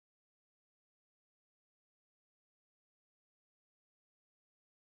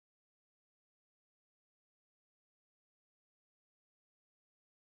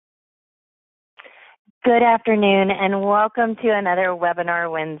Good afternoon and welcome to another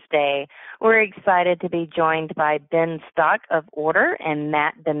Webinar Wednesday. We're excited to be joined by Ben Stock of Ordr and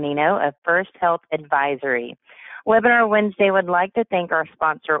Matt Dimino of First Health Advisory. Webinar Wednesday would like to thank our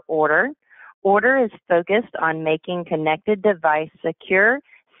sponsor Ordr. Ordr is focused on making connected device security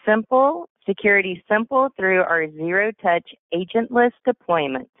simple through our zero-touch agentless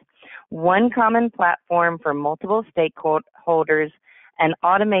deployment. One common platform for multiple stakeholders and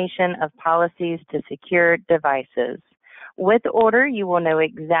automation of policies to secure devices. With Ordr, you will know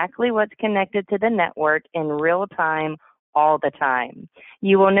exactly what's connected to the network in real time, all the time.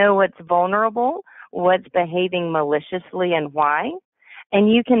 You will know what's vulnerable, what's behaving maliciously, and why.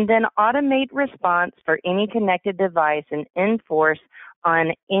 And you can then automate response for any connected device and enforce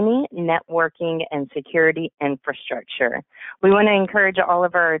on any networking and security infrastructure. We want to encourage all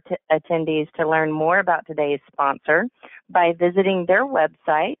of our attendees to learn more about today's sponsor by visiting their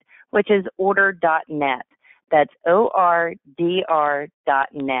website, which is ordr.net. That's ORDR.net.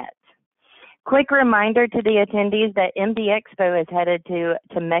 Quick reminder to the attendees that MD Expo is headed to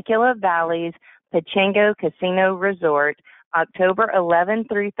Temecula Valley's Pachango Casino Resort, October 11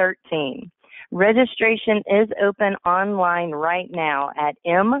 through 13. Registration is open online right now at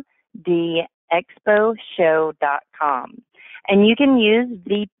mdexposhow.com. And you can use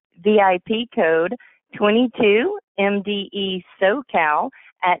the VIP code 22MDESoCal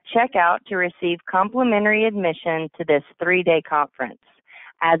at checkout to receive complimentary admission to this 3-day conference.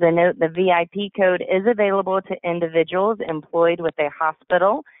 As a note, the VIP code is available to individuals employed with a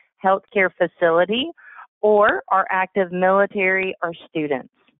hospital, healthcare facility, or are active military or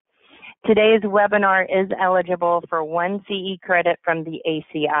students. Today's webinar is eligible for 1 CE credit from the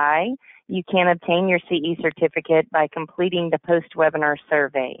ACI. You can obtain your CE certificate by completing the post-webinar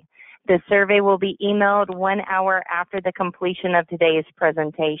survey. The survey will be emailed 1 hour after the completion of today's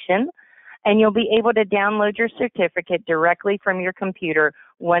presentation, and you'll be able to download your certificate directly from your computer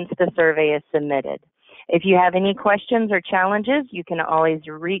once the survey is submitted. If you have any questions or challenges, you can always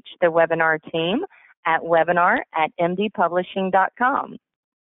reach the webinar team at webinar@mdpublishing.com.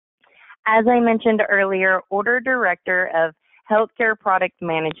 As I mentioned earlier, Ordr Director of Healthcare Product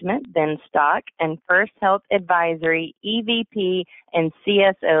Management, Ben Stock, and First Health Advisory, EVP and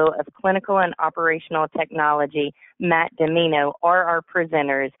CSO of Clinical and Operational Technology, Matt Dimino, are our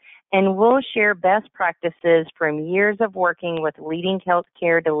presenters, and will share best practices from years of working with leading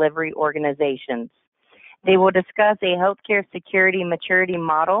healthcare delivery organizations. They will discuss a healthcare security maturity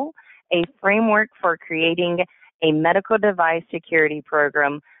model, a framework for creating a medical device security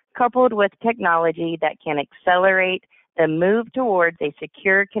program, coupled with technology that can accelerate the move towards a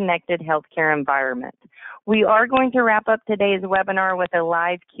secure, connected healthcare environment. We are going to wrap up today's webinar with a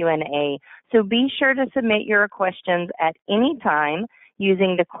live Q&A, so be sure to submit your questions at any time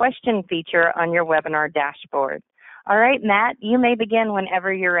using the question feature on your webinar dashboard. All right, Matt, you may begin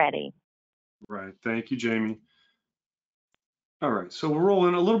whenever you're ready. Right, thank you, Jamie. All right, so we'll roll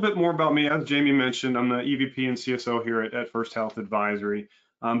in a little bit more about me. As Jamie mentioned, I'm the EVP and CSO here at First Health Advisory.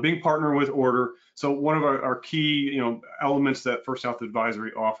 Being partnered with Ordr, so one of our key elements that First Health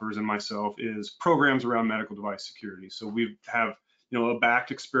Advisory offers and myself is programs around medical device security. So we have a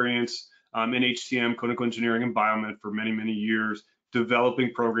backed experience in HCM, clinical engineering, and biomed for many years,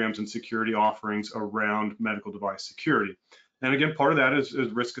 developing programs and security offerings around medical device security. And again, part of that is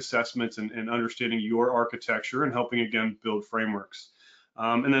risk assessments and understanding your architecture and helping, again, build frameworks.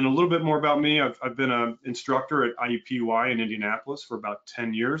 And then a little bit more about me. I've been an instructor at IUPUI in Indianapolis for about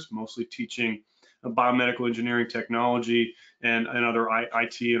 10 years, mostly teaching biomedical engineering technology and other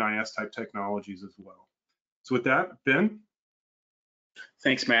IT and IS type technologies as well. So with that, Ben.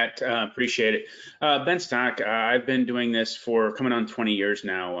 Thanks, Matt. Appreciate it. Ben Stock, I've been doing this for coming on 20 years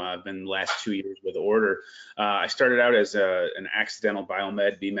now. I've been the last 2 years with Ordr. I started out as an accidental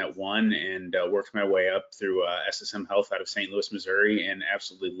biomed BMET 1 and worked my way up through SSM Health out of St. Louis, Missouri, and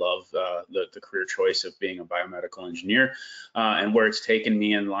absolutely love the career choice of being a biomedical engineer and where it's taken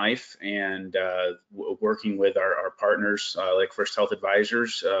me in life, and working with our partners like First Health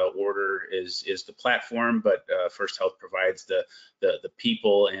Advisors. Ordr is the platform, but First Health provides the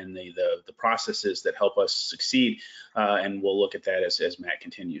people and the processes that help us succeed, and we'll look at that as Matt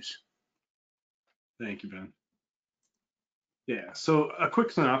continues. Thank you, Ben. Yeah, so a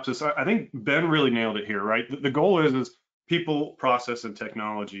quick synopsis. I think Ben really nailed it here, right? The goal is people, process, and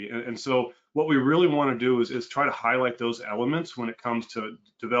technology. And so what we really want to do is try to highlight those elements when it comes to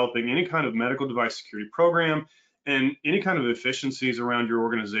developing any kind of medical device security program and any kind of efficiencies around your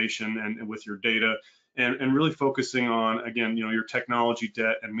organization and with your data, and really focusing on, again, your technology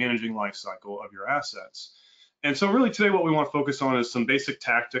debt and managing life cycle of your assets. And so really today what we want to focus on is some basic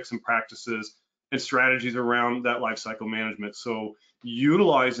tactics and practices and strategies around that lifecycle management. So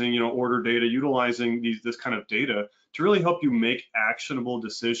utilizing, Ordr data, utilizing this kind of data to really help you make actionable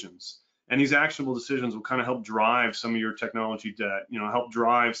decisions. And these actionable decisions will kind of help drive some of your technology debt, help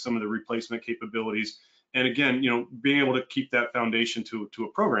drive some of the replacement capabilities. And again, being able to keep that foundation to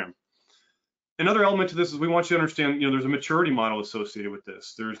a program. Another element to this is we want you to understand, there's a maturity model associated with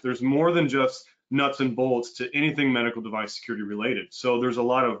this. There's more than just nuts and bolts to anything medical device security related. So there's a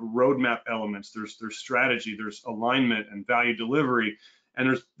lot of roadmap elements. There's strategy, there's alignment and value delivery,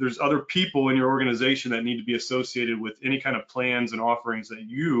 and there's other people in your organization that need to be associated with any kind of plans and offerings that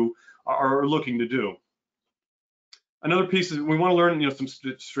you are looking to do. Another piece is we want to learn, some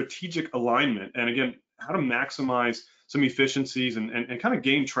strategic alignment, and again, how to maximize some efficiencies and kind of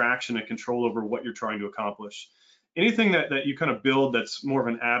gain traction and control over what you're trying to accomplish. Anything that you kind of build that's more of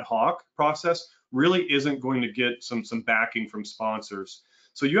an ad hoc process really isn't going to get some backing from sponsors.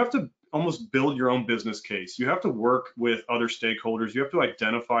 So you have to almost build your own business case. You have to work with other stakeholders. You have to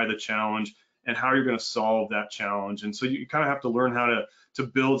identify the challenge and how you're going to solve that challenge. And so you kind of have to learn how to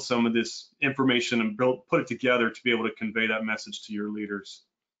build some of this information and put it together to be able to convey that message to your leaders.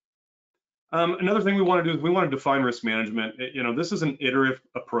 Another thing we want to do is we want to define risk management. This is an iterative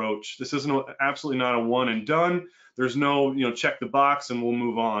approach. This isn't absolutely not a one and done. There's no, check the box and we'll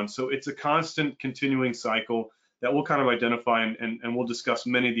move on. So it's a constant continuing cycle that we'll kind of identify, and we'll discuss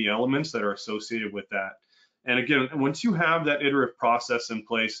many of the elements that are associated with that. And again, once you have that iterative process in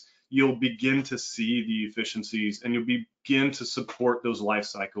place, you'll begin to see the efficiencies and you'll begin to support those life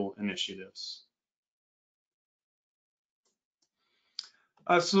cycle initiatives.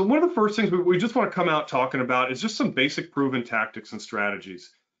 So one of the first things we just want to come out talking about is just some basic proven tactics and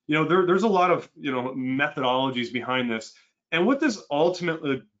strategies. There's a lot of, methodologies behind this. And what this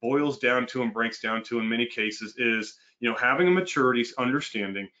ultimately boils down to and breaks down to in many cases is, having a maturity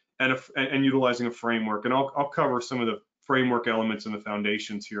understanding and utilizing a framework. And I'll cover some of the framework elements and the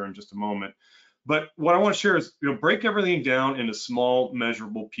foundations here in just a moment. But what I want to share is, break everything down into small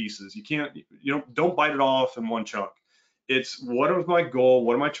measurable pieces. You can't, don't bite it all off in one chunk. It's what is my goal?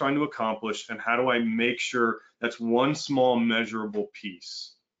 What am I trying to accomplish? And how do I make sure that's one small measurable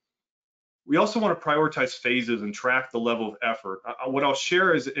piece? We also want to prioritize phases and track the level of effort. What I'll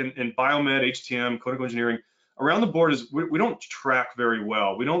share is in biomed, HTM, clinical engineering, around the board is we don't track very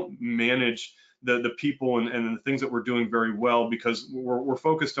well. We don't manage the people and the things that we're doing very well because we're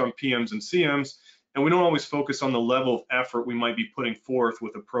focused on PMs and CMs, and we don't always focus on the level of effort we might be putting forth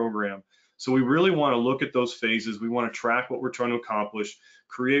with a program. So we really want to look at those phases. We want to track what we're trying to accomplish,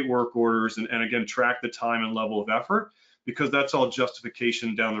 create work orders, and again, track the time and level of effort, because that's all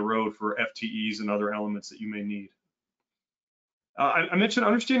justification down the road for FTEs and other elements that you may need. I mentioned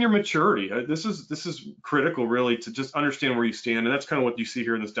understand your maturity. This is critical, really, to just understand where you stand, and that's kind of what you see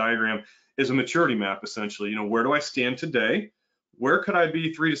here in this diagram is a maturity map, essentially. Where do I stand today? Where could I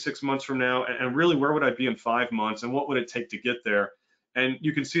be 3 to 6 months from now? And really, where would I be in 5 months? And what would it take to get there? And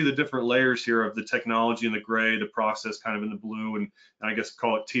you can see the different layers here of the technology in the gray, the process kind of in the blue, and I guess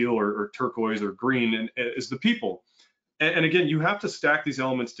call it teal or turquoise or green, and is the people. And again, you have to stack these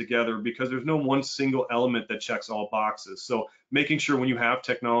elements together because there's no one single element that checks all boxes. So making sure when you have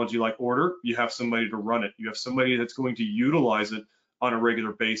technology like Ordr, you have somebody to run it. You have somebody that's going to utilize it on a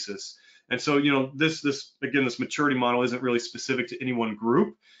regular basis. And so, this maturity model isn't really specific to any one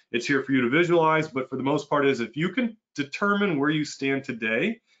group. It's here for you to visualize, but for the most part is if you can determine where you stand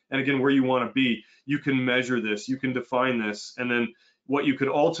today, and again, where you want to be, you can measure this, you can define this, and then what you could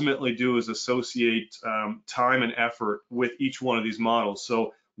ultimately do is associate time and effort with each one of these models.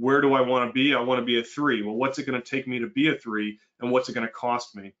 So where do I want to be? I want to be a 3. Well, what's it going to take me to be a 3, and what's it going to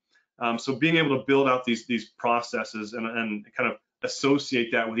cost me? So being able to build out these processes and kind of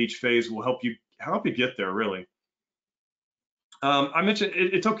associate that with each phase will help you get there, really. I mentioned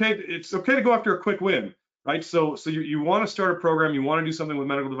it's okay to go after a quick win, right? So you want to start a program, you want to do something with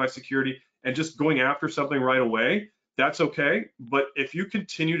medical device security, and just going after something right away, that's okay. But if you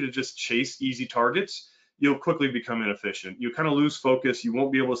continue to just chase easy targets, you'll quickly become inefficient. You kind of lose focus. You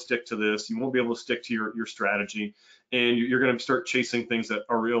won't be able to stick to this. You won't be able to stick to your strategy, and you're going to start chasing things that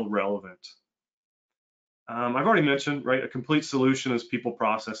are irrelevant. I've already mentioned, right, a complete solution is people,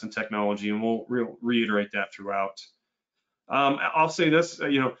 process, and technology, and we'll reiterate that throughout. I'll say this,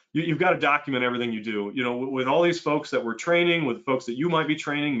 you've got to document everything you do. With all these folks that we're training, with folks that you might be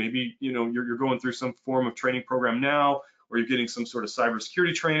training, maybe you're going through some form of training program now, or you're getting some sort of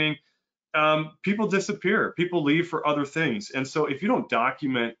cybersecurity training. People disappear, people leave for other things, and so if you don't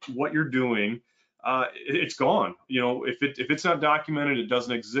document what you're doing, it's gone. If it's not documented, it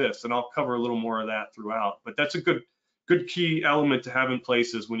doesn't exist, and I'll cover a little more of that throughout. But that's a good good key element to have in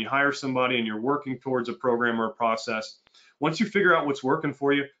place is when you hire somebody and you're working towards a program or a process, once you figure out what's working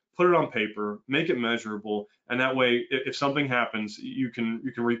for you, put it on paper, make it measurable, and that way, if something happens, you can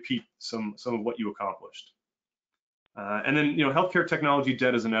repeat some of what you accomplished. And then, healthcare technology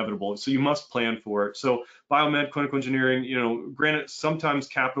debt is inevitable, so you must plan for it. So biomed, clinical engineering, granted, sometimes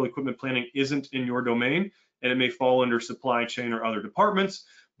capital equipment planning isn't in your domain, and it may fall under supply chain or other departments,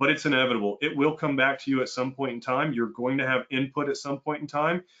 but it's inevitable. It will come back to you at some point in time. You're going to have input at some point in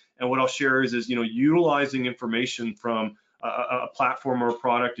time. And what I'll share is utilizing information from a platform or a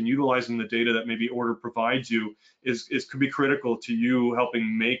product and utilizing the data that maybe Ordr provides you could be critical to you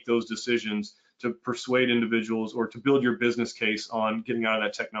helping make those decisions to persuade individuals or to build your business case on getting out of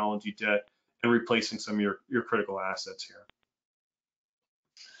that technology debt and replacing some of your critical assets here.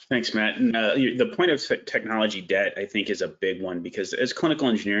 Thanks, Matt. And the point of technology debt, I think, is a big one because as clinical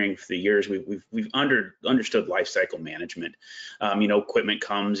engineering for the years, we've understood lifecycle management. Equipment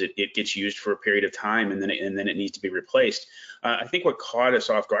comes, it gets used for a period of time, and then it needs to be replaced. I think what caught us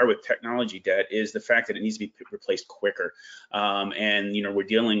off guard with technology debt is the fact that it needs to be replaced quicker. And we're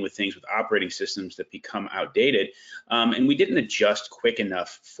dealing with things with operating systems that become outdated, and we didn't adjust quick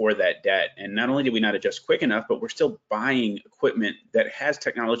enough for that debt. And not only did we not adjust quick enough, but we're still buying equipment that has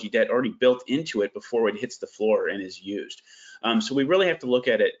technology debt already built into it before it hits the floor and is used. So we really have to look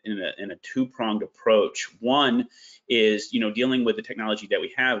at it in a two-pronged approach. One is dealing with the technology debt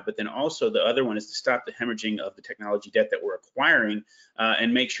we have, but then also the other one is to stop the hemorrhaging of the technology debt that we're acquiring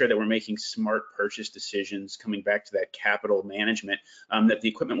and make sure that we're making smart purchase decisions, coming back to that capital management, that the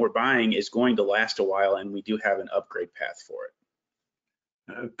equipment we're buying is going to last a while and we do have an upgrade path for it.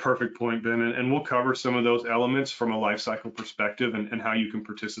 Perfect point, Ben, and we'll cover some of those elements from a life cycle perspective and how you can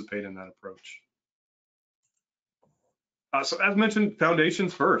participate in that approach. So as mentioned,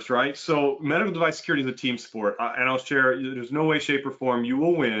 foundations first, right? So medical device security is a team sport, and I'll share, there's no way, shape, or form you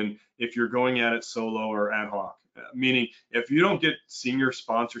will win if you're going at it solo or ad hoc. Meaning, if you don't get senior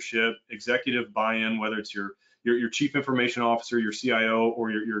sponsorship, executive buy-in, whether it's your chief information officer, your CIO,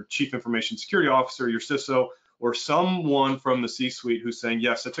 or your chief information security officer, your CISO, or someone from the C-suite who's saying,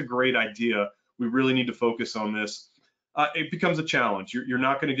 yes, that's a great idea, we really need to focus on this, it becomes a challenge. You're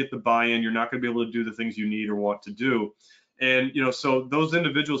not going to get the buy-in, you're not going to be able to do the things you need or want to do. And so those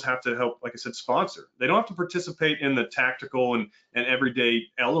individuals have to help, like I said, sponsor. They don't have to participate in the tactical and everyday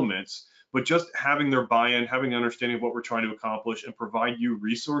elements, but just having their buy-in, having an understanding of what we're trying to accomplish and provide you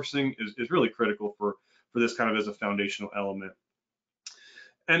resourcing is really critical for this kind of as a foundational element.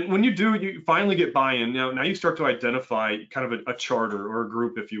 And when you do, you finally get buy-in. Now you start to identify kind of a charter or a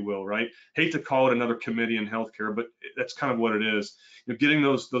group, if you will, right? Hate to call it another committee in healthcare, but that's kind of what it is. Getting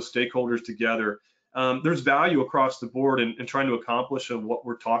those stakeholders together. There's value across the board in trying to accomplish what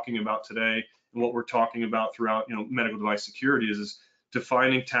we're talking about today and what we're talking about throughout, medical device security is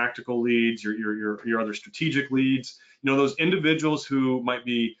defining tactical leads, your other strategic leads, those individuals who might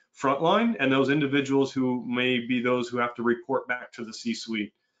be frontline and those individuals who may be those who have to report back to the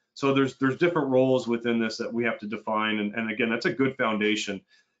C-suite. So there's different roles within this that we have to define. And again, that's a good foundation.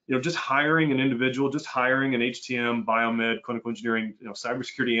 Just hiring an individual, just hiring an HTM, biomed, clinical engineering,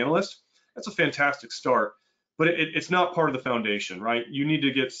 cybersecurity analyst, that's a fantastic start, but it's not part of the foundation, right? You need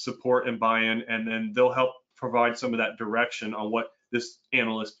to get support and buy-in, and then they'll help provide some of that direction on what this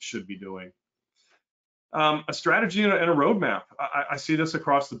analyst should be doing. A strategy and a roadmap. I see this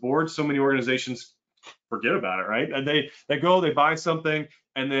across the board. So many organizations forget about it, right? And they go, they buy something,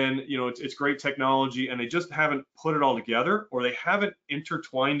 and then it's great technology, and they just haven't put it all together, or they haven't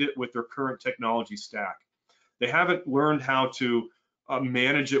intertwined it with their current technology stack. They haven't learned how to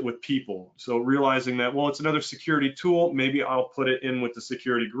manage it with people. So realizing that, well, it's another security tool, maybe I'll put it in with the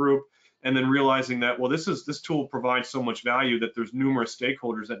security group, and then realizing that, well, this tool provides so much value that there's numerous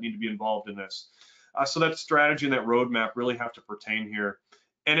stakeholders that need to be involved in this. So that strategy and that roadmap really have to pertain here.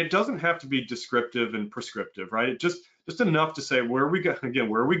 And it doesn't have to be descriptive and prescriptive, right? Just enough to say, where are we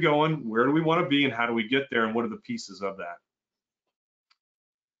going, where do we want to be, and how do we get there, and what are the pieces of that?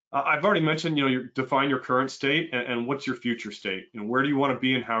 I've already mentioned, you define your current state and what's your future state. Where do you want to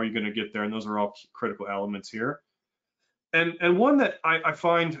be and how are you going to get there? And those are all critical elements here. And one that I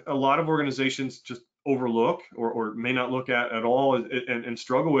find a lot of organizations just overlook or may not look at all and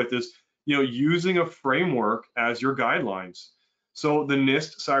struggle with is, using a framework as your guidelines. So the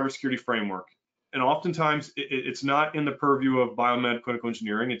NIST cybersecurity framework. And oftentimes it's not in the purview of biomed clinical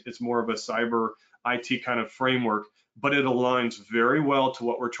engineering. It's more of a cyber IT kind of framework, but it aligns very well to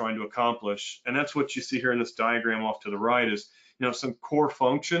what we're trying to accomplish. And that's what you see here in this diagram off to the right is, some core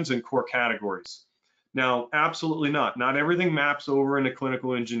functions and core categories. Now, absolutely not everything maps over into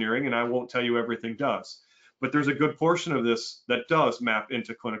clinical engineering, and I won't tell you everything does. but there's a good portion of this that does map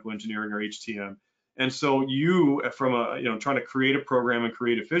into clinical engineering or HTM. And so you, from trying to create a program and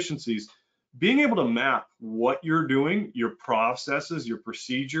create efficiencies, being able to map what you're doing, your processes, your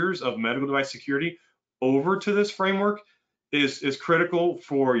procedures of medical device security over to this framework is critical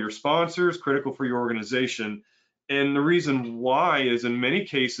for your sponsors, critical for your organization. And the reason why is, in many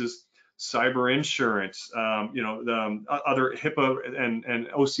cases, cyber insurance, the other HIPAA and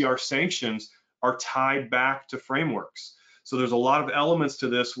OCR sanctions are tied back to frameworks. So there's a lot of elements to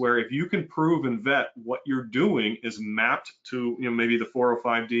this where if you can prove and vet what you're doing is mapped to maybe the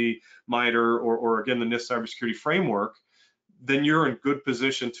 405D, MITRE, or again the NIST cybersecurity framework, then you're in good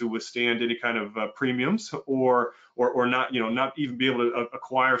position to withstand any kind of premiums or not not even be able to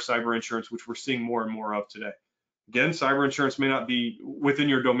acquire cyber insurance, which we're seeing more and more of today. Again, cyber insurance may not be within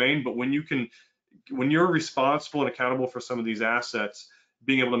your domain, but when you're responsible and accountable for some of these assets,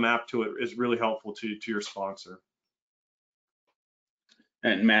 being able to map to it is really helpful to your sponsor.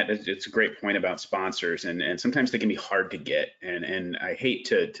 And Matt, it's a great point about sponsors, and sometimes they can be hard to get. And I hate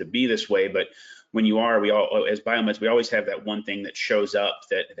to be this way, but when you are, we all, as biomeds, we always have that one thing that shows up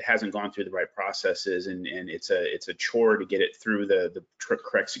that hasn't gone through the right processes, and it's a chore to get it through the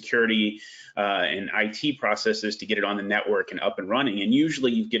correct security and IT processes to get it on the network and up and running. And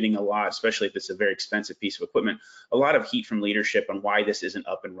usually you're getting a lot, especially if it's a very expensive piece of equipment, a lot of heat from leadership on why this isn't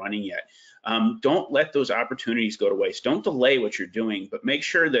up and running yet. Don't let those opportunities go to waste. Don't delay what you're doing, but make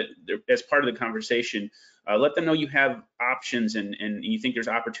sure that as part of the conversation, let them know you have options and you think there's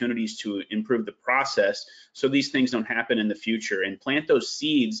opportunities to improve the process so these things don't happen in the future, and plant those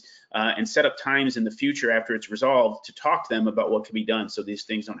seeds and set up times in the future after it's resolved to talk to them about what can be done so these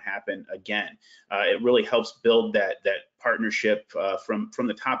things don't happen again. It really helps build that partnership from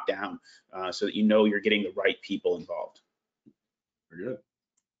the top down so that you're getting the right people involved. Very good.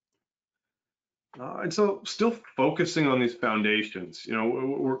 And so still focusing on these foundations,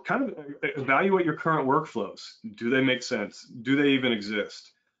 we're kind of evaluate your current workflows. Do they make sense? Do they even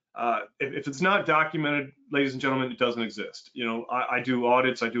exist? If it's not documented, ladies and gentlemen, it doesn't exist. I do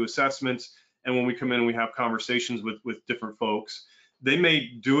audits, I do assessments, and when we come in and we have conversations with different folks, they may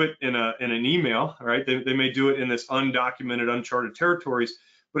do it in an email, right? They may do it in this undocumented, uncharted territories.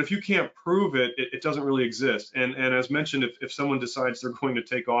 But if you can't prove it, it doesn't really exist. And as mentioned, if someone decides they're going to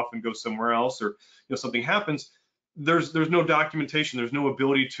take off and go somewhere else, or something happens, there's no documentation. There's no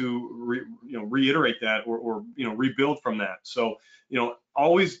ability to reiterate that or rebuild from that. So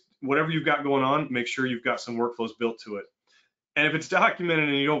always, whatever you've got going on, make sure you've got some workflows built to it. And if it's documented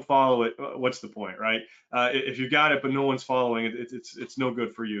and you don't follow it, what's the point, right? If you got it but no one's following it, it's no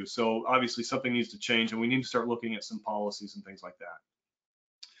good for you. So obviously something needs to change, and we need to start looking at some policies and things like that.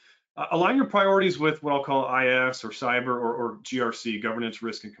 Align your priorities with what I'll call IS or cyber or GRC, governance,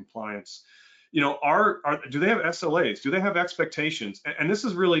 risk, and compliance. Do they have SLAs? Do they have expectations? And this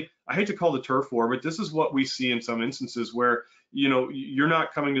is really, I hate to call the turf war, but this is what we see in some instances where, you're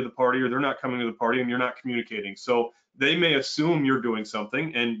not coming to the party or they're not coming to the party and you're not communicating. So they may assume you're doing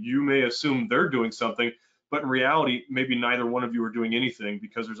something and you may assume they're doing something, but in reality, maybe neither one of you are doing anything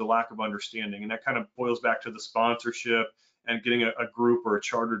because there's a lack of understanding. And that kind of boils back to the sponsorship and getting a group or a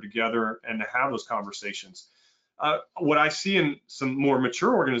charter together and to have those conversations. What I see in some more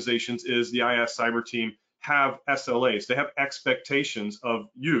mature organizations is the IS cyber team have SLAs. They have expectations of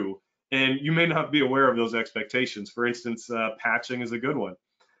you, and you may not be aware of those expectations. For instance, patching is a good one.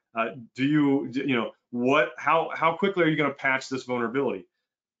 How quickly are you going to patch this vulnerability?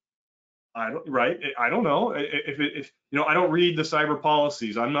 I don't know. If I don't read the cyber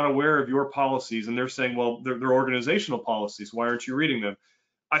policies. I'm not aware of your policies, and they're saying, well, they're organizational policies. Why aren't you reading them?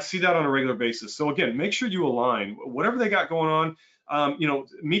 I see that on a regular basis. So again, make sure you align whatever they got going on.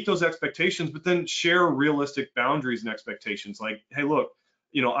 Meet those expectations, but then share realistic boundaries and expectations. Like, hey, look,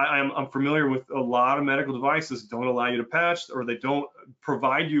 I'm familiar with a lot of medical devices don't allow you to patch, or they don't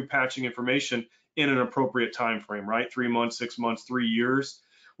provide you patching information in an appropriate time frame, right? 3 months, 6 months, 3 years.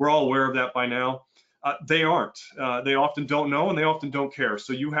 We're all aware of that by now. They aren't. They often don't know, and they often don't care.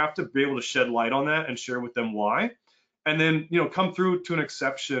 So you have to be able to shed light on that and share with them why, and then come through to an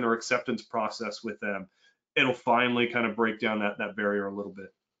exception or acceptance process with them. It'll finally kind of break down that barrier a little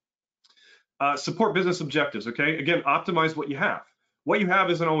bit. Support business objectives. Okay, again, optimize what you have. What you have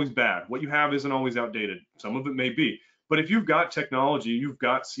isn't always bad. What you have isn't always outdated. Some of it may be, but if you've got technology, you've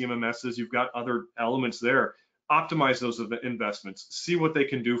got CMMSs, you've got other elements there. Optimize those investments, see what they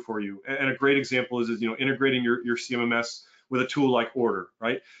can do for you. And a great example is integrating your CMMS with a tool like Ordr,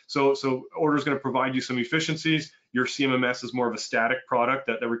 right? So Ordr is going to provide you some efficiencies. Your CMMS is more of a static product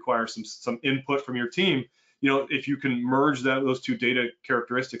that requires some input from your team. if you can merge those two data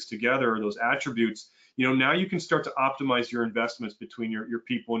characteristics together, or those attributes, now you can start to optimize your investments between your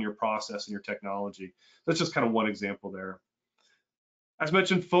people and your process and your technology. That's just kind of one example there. As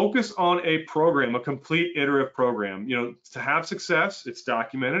mentioned, focus on a program, a complete iterative program. To have success, it's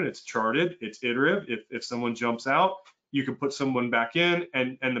documented, it's charted, it's iterative. If someone jumps out, you can put someone back in,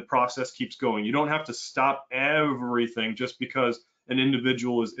 and the process keeps going. You don't have to stop everything just because an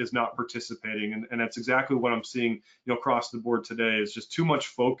individual is not participating. And that's exactly what I'm seeing across the board today, is just too much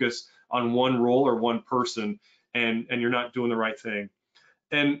focus on one role or one person, and you're not doing the right thing.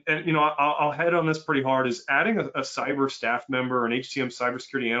 And I'll head on this pretty hard, is adding a cyber staff member, an HTM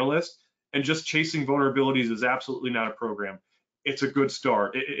cybersecurity analyst, and just chasing vulnerabilities is absolutely not a program. It's a good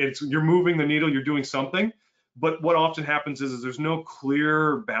start. You're moving the needle, you're doing something, but what often happens is there's no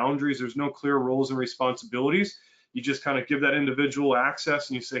clear boundaries, there's no clear roles and responsibilities. You just kind of give that individual access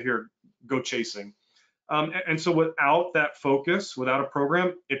and you say, here, go chasing. And so without that focus, without a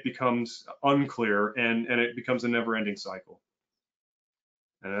program, it becomes unclear, and it becomes a never-ending cycle.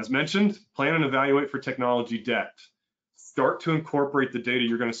 And as mentioned, plan and evaluate for technology debt. Start to incorporate the data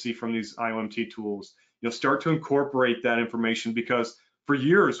you're going to see from these IOMT tools. Start to incorporate that information, because for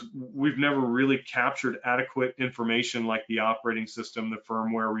years, we've never really captured adequate information like the operating system, the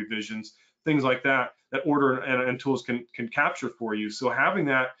firmware revisions, things like that Ordr and tools can capture for you. So having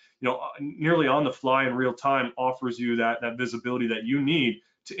that, nearly on the fly in real time offers you that visibility that you need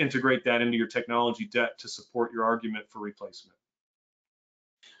to integrate that into your technology debt to support your argument for replacement.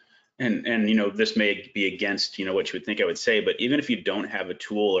 And this may be against what you would think I would say, but even if you don't have a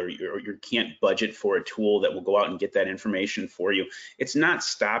tool, or you can't budget for a tool that will go out and get that information for you, it's not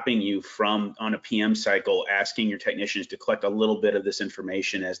stopping you from, on a PM cycle, asking your technicians to collect a little bit of this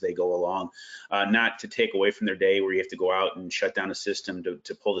information as they go along, not to take away from their day where you have to go out and shut down a system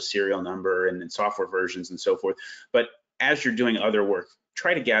to pull the serial number and software versions and so forth. But as you're doing other work,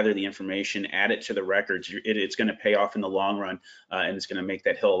 try to gather the information, add it to the records. It's going to pay off in the long run, and it's going to make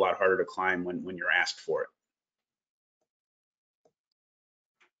that hill a lot harder to climb when you're asked for it.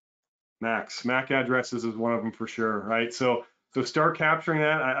 MAC addresses is one of them for sure, right? So start capturing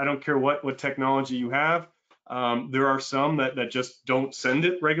that. I don't care what technology you have. There are some that just don't send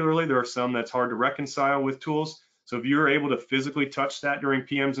it regularly. There are some that's hard to reconcile with tools. So if you're able to physically touch that during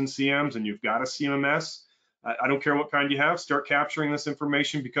PMs and CMs, and you've got a CMMS, I don't care what kind you have, start capturing this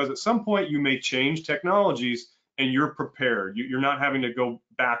information, because at some point you may change technologies and you're prepared. You're not having to go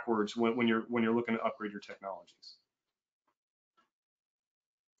backwards when you're looking to upgrade your technologies.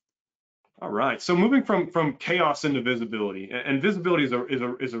 All right, so moving from chaos into visibility, and visibility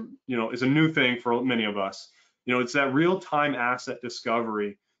is a new thing for many of us. It's that real-time asset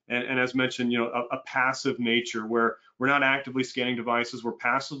discovery, and as mentioned, a passive nature where we're not actively scanning devices, we're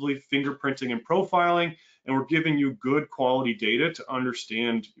passively fingerprinting and profiling, and we're giving you good quality data to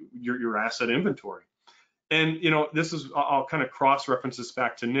understand your asset inventory. And this is, I'll kind of cross-reference this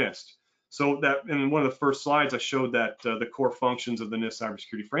back to NIST. So that in one of the first slides, I showed that the core functions of the NIST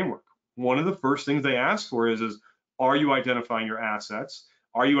cybersecurity framework. One of the first things they ask for is are you identifying your assets?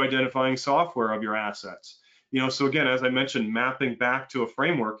 Are you identifying software of your assets? So again, as I mentioned, mapping back to a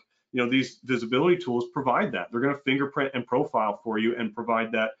framework, these visibility tools provide that. They're going to fingerprint and profile for you and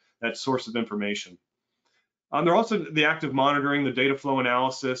provide that source of information. They're also the active monitoring, the data flow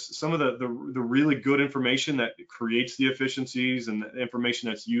analysis, some of the really good information that creates the efficiencies and the information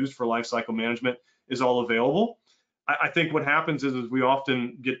that's used for lifecycle management is all available. I think what happens is we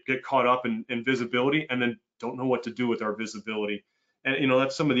often get caught up in visibility and then don't know what to do with our visibility. And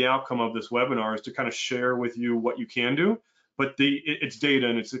that's some of the outcome of this webinar, is to kind of share with you what you can do. But it's data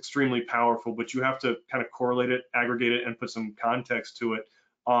and it's extremely powerful, but you have to kind of correlate it, aggregate it, and put some context to it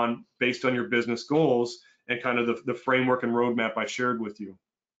based on your business goals and kind of the framework and roadmap I shared with you.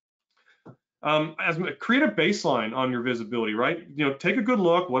 Create a baseline on your visibility, right? Take a good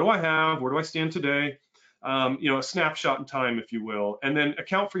look. What do I have? Where do I stand today? A snapshot in time, if you will, and then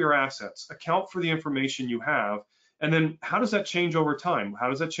account for your assets, account for the information you have, and then how does that change over time? How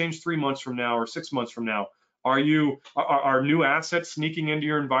does that change 3 months from now or 6 months from now? Are new assets sneaking into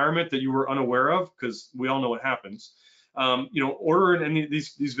your environment that you were unaware of? Because we all know what happens. Ordr and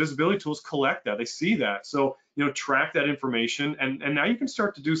these visibility tools collect that, they see that. So, track that information, and now you can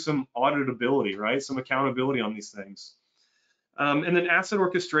start to do some auditability, right? Some accountability on these things. And then asset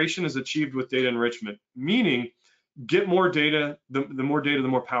orchestration is achieved with data enrichment, meaning get more data, the more data, the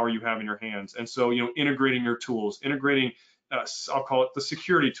more power you have in your hands. And so, integrating your tools, integrating, I'll call it the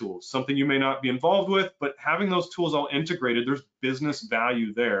security tools, something you may not be involved with, but having those tools all integrated, there's business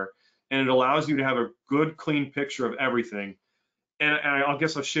value there. And it allows you to have a good, clean picture of everything. And I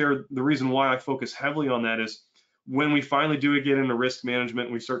guess I'll share the reason why I focus heavily on that is when we finally do get into risk management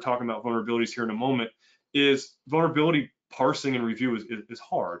and we start talking about vulnerabilities here in a moment, is vulnerability parsing and review is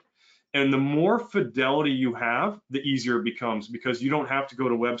hard. And the more fidelity you have, the easier it becomes, because you don't have to go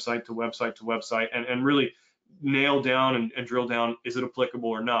to website to website to website and really nail down and drill down, is it applicable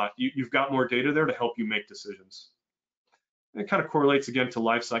or not? You've got more data there to help you make decisions. It kind of correlates again to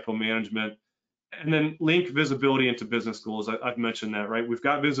lifecycle management. And then link visibility into business goals. I've mentioned that, right? We've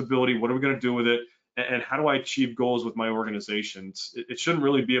got visibility. What are we going to do with it? And how do I achieve goals with my organization? It shouldn't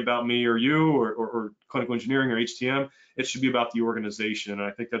really be about me or you or clinical engineering or HTM. It should be about the organization. And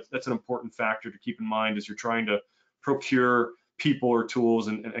I think that's an important factor to keep in mind as you're trying to procure people or tools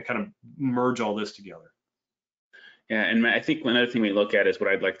and kind of merge all this together. Yeah, and I think another thing we look at is what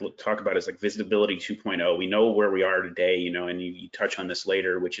I'd like to talk about is like visibility 2.0. We know where we are today, you know, and you touch on this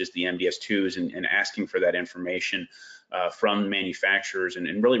later, which is the MDS2s and asking for that information from manufacturers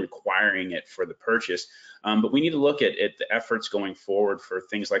and really requiring it for the purchase. But we need to look at the efforts going forward for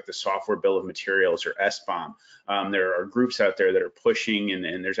things like the software bill of materials or SBOM. There are groups out there that are pushing,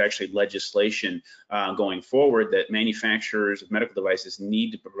 and there's actually legislation going forward that manufacturers of medical devices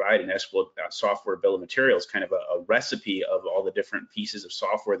need to provide an software bill of materials, kind of a recipe of all the different pieces of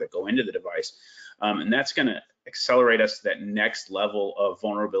software that go into the device. And that's going to accelerate us to that next level of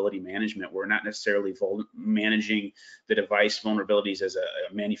vulnerability management. We're not necessarily managing the device vulnerabilities as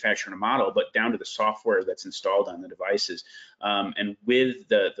a manufacturer and a model, but down to the software that's installed on the devices. And with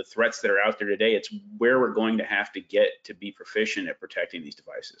the threats that are out there today, it's where we're going to have to get to be proficient at protecting these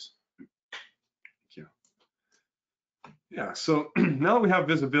devices. Thank you. Yeah, so now that we have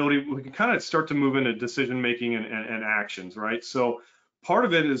visibility, we can kind of start to move into decision making and actions, right? So part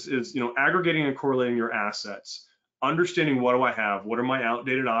of it is aggregating and correlating your assets, understanding what do I have, what are my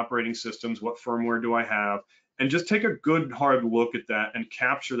outdated operating systems, what firmware do I have, and just take a good hard look at that and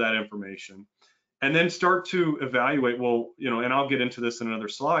capture that information, and then start to evaluate. Well, and I'll get into this in another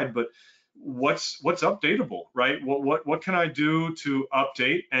slide, but what's updatable, right? What can I do to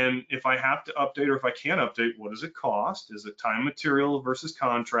update? And if I have to update or if I can't update, what does it cost? Is it time material versus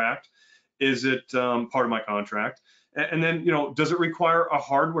contract? Is it part of my contract? And then, does it require a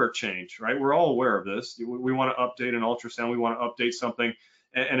hardware change, right? We're all aware of this. We want to update an ultrasound. We want to update something,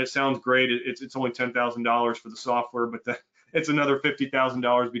 and it sounds great. It's only $10,000 for the software, but then it's another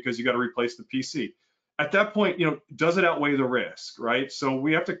 $50,000 because you got to replace the PC. At that point, does it outweigh the risk, right? So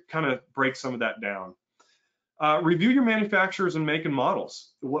we have to kind of break some of that down. Review your manufacturers and make and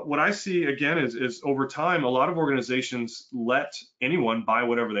models. What I see again is over time, a lot of organizations let anyone buy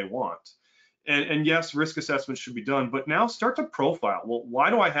whatever they want. And yes, risk assessment should be done, but now start to profile. Well, why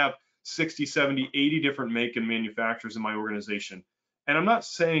do I have 60, 70, 80 different make and manufacturers in my organization? And I'm not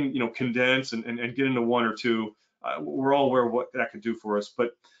saying, condense and get into one or two. We're all aware of what that could do for us,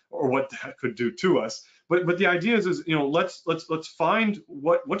 or what that could do to us. But the idea is let's find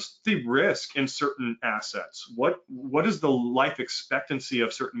what's the risk in certain assets. What is the life expectancy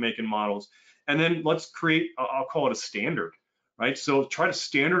of certain make and models? And then let's create, I'll call it a standard. Right? So try to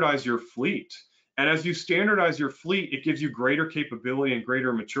standardize your fleet. And as you standardize your fleet, it gives you greater capability and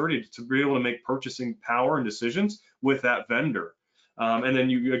greater maturity to be able to make purchasing power and decisions with that vendor. And then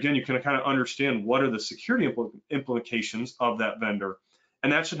you can kind of understand what are the security implications of that vendor.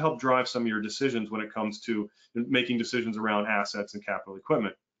 And that should help drive some of your decisions when it comes to making decisions around assets and capital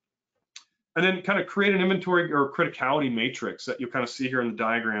equipment. And then kind of create an inventory or criticality matrix that you'll kind of see here in the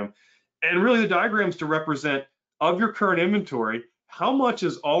diagram. And really the diagram's to represent of your current inventory, how much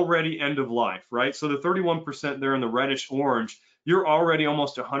is already end of life, right? So the 31% there in the reddish orange, you're already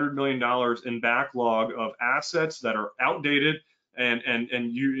almost $100 million in backlog of assets that are outdated and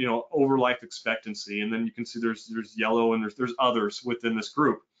over life expectancy. And then you can see there's yellow and there's others within this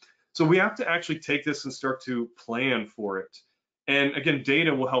group. So we have to actually take this and start to plan for it. And again,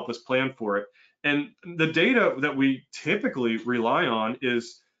 data will help us plan for it. And the data that we typically rely on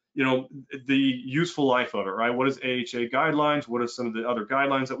is the useful life of it, right? What is AHA guidelines? What are some of the other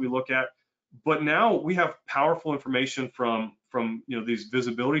guidelines that we look at? But now we have powerful information from these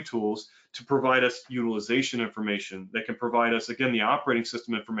visibility tools to provide us utilization information that can provide us, again, the operating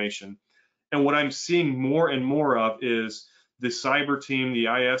system information. And what I'm seeing more and more of is the cyber team, the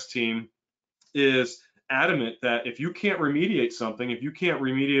IS team is adamant that if you can't remediate something, if you can't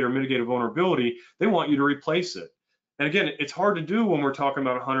remediate or mitigate a vulnerability, they want you to replace it. And again, it's hard to do when we're talking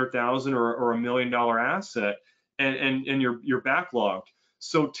about $100,000 or $1 million asset and you're backlogged.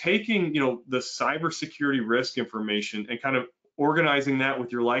 So taking the cybersecurity risk information and kind of organizing that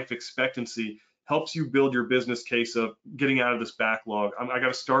with your life expectancy helps you build your business case of getting out of this backlog. I got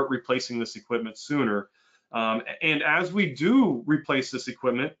to start replacing this equipment sooner. And as we do replace this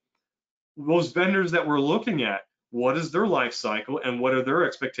equipment, those vendors that we're looking at, what is their life cycle and what are their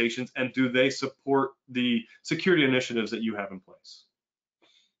expectations, and do they support the security initiatives that you have in place?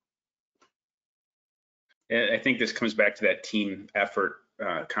 I think this comes back to that team effort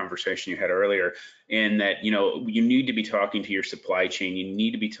conversation you had earlier, in that, you need to be talking to your supply chain. You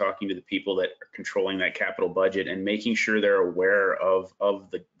need to be talking to the people that are controlling that capital budget and making sure they're aware of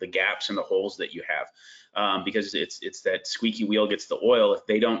the gaps and the holes that you have, because it's that squeaky wheel gets the oil. If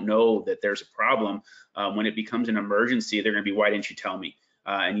they don't know that there's a problem, when it becomes an emergency, they're going to be, why didn't you tell me?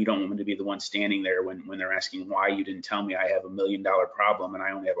 And you don't want them to be the one standing there when they're asking why you didn't tell me I have $1 million problem and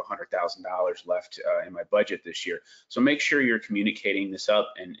I only have $100,000 left in my budget this year. So make sure you're communicating this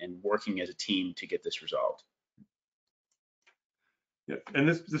up and working as a team to get this resolved. Yeah, and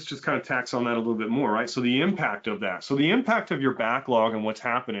this just kind of tacks on that a little bit more, right? So the impact of that. So the impact of your backlog and what's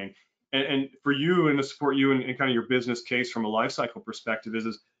happening, and for you and to support you and kind of your business case from a life cycle perspective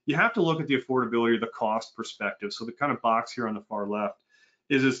is you have to look at the affordability or the cost perspective. So the kind of box here on the far left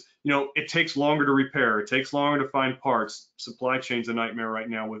is it takes longer to repair, it takes longer to find parts. Supply chain's a nightmare right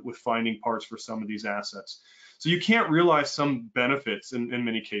now with finding parts for some of these assets. So you can't realize some benefits in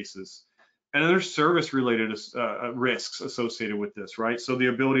many cases. And then there's service related risks associated with this, right? So the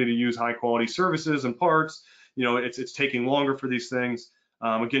ability to use high quality services and parts, it's taking longer for these things.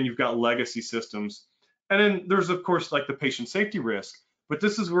 Again, you've got legacy systems. And then there's, of course, like the patient safety risk. But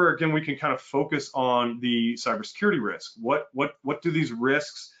this is where, again, we can kind of focus on the cybersecurity risk. What do these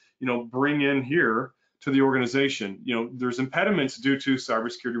risks, bring in here to the organization? There's impediments due to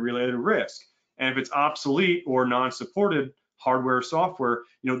cybersecurity related risk. And if it's obsolete or non-supported hardware or software,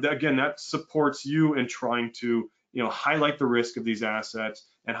 again, that supports you in trying to, highlight the risk of these assets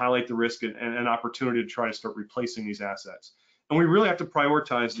and highlight the risk and an opportunity to try to start replacing these assets. And we really have to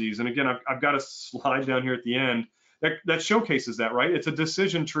prioritize these. And again, I've got a slide down here at the end that showcases that, right? It's a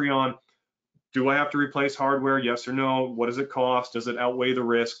decision tree on, do I have to replace hardware? Yes or no? What does it cost? Does it outweigh the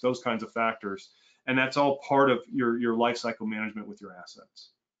risk? Those kinds of factors. And that's all part of your life cycle management with your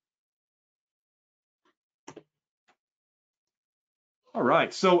assets. All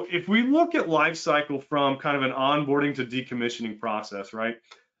right, so if we look at life cycle from kind of an onboarding to decommissioning process, right?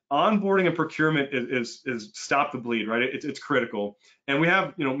 Onboarding and procurement is stop the bleed, right? It's critical. And we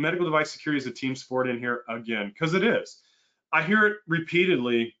have, medical device security as a team sport in here again, because it is. I hear it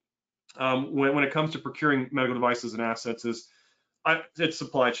repeatedly when it comes to procuring medical devices and assets it's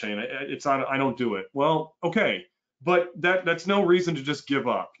supply chain. I don't do it. Well, okay, but that's no reason to just give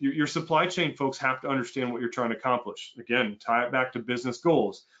up. Your supply chain folks have to understand what you're trying to accomplish. Again, tie it back to business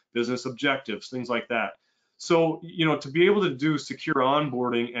goals, business objectives, things like that. So, to be able to do secure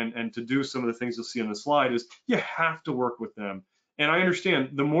onboarding and to do some of the things you'll see on the slide is you have to work with them. And I understand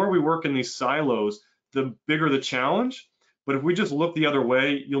the more we work in these silos, the bigger the challenge. But if we just look the other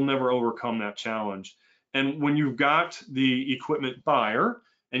way, you'll never overcome that challenge. And when you've got the equipment buyer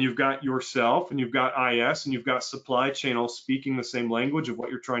and you've got yourself and you've got IS and you've got supply chain all speaking the same language of what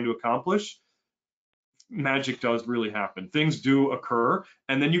you're trying to accomplish, magic does really happen. Things do occur,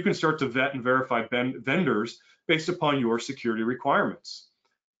 and then you can start to vet and verify vendors based upon your security requirements.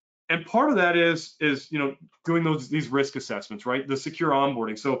 And part of that is doing these risk assessments, right? The secure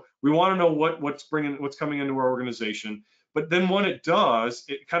onboarding. So we want to know what's coming into our organization. But then when it does,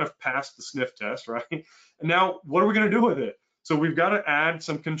 it kind of passed the sniff test, right? And now what are we going to do with it? So we've got to add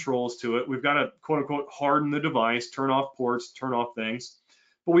some controls to it. We've got to quote unquote harden the device, turn off ports, turn off things.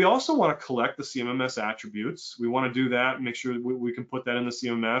 But we also want to collect the CMMS attributes. We want to do that and make sure that we can put that in the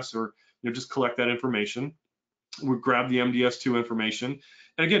CMMS or just collect that information. We grab the MDS2 information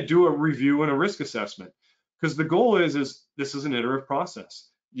and again, do a review and a risk assessment. Because the goal is this is an iterative process.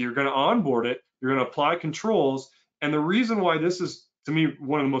 You're going to onboard it, you're going to apply controls. And the reason why this is, to me,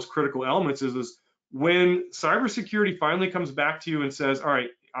 one of the most critical elements is when cybersecurity finally comes back to you and says, all right,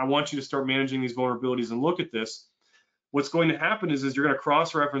 I want you to start managing these vulnerabilities and look at this. What's going to happen is you're going to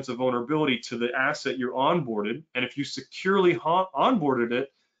cross-reference a vulnerability to the asset you're onboarded. And if you securely onboarded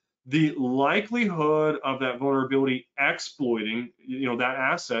it, the likelihood of that vulnerability exploiting, that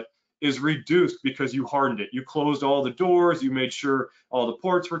asset is reduced because you hardened it. You closed all the doors, you made sure all the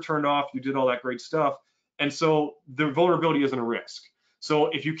ports were turned off, you did all that great stuff. And so the vulnerability isn't a risk. So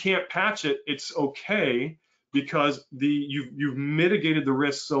if you can't patch it, it's okay because you've mitigated the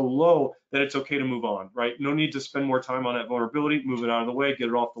risk so low that it's okay to move on, right? No need to spend more time on that vulnerability, move it out of the way, get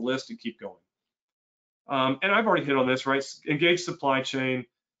it off the list and keep going. And I've already hit on this, right? Engage supply chain.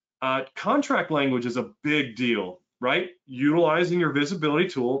 Contract language is a big deal, right? Utilizing your visibility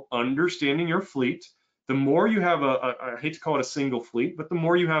tool, understanding your fleet. The more you have I hate to call it a single fleet, but the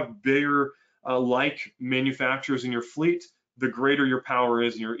more you have bigger like manufacturers in your fleet, the greater your power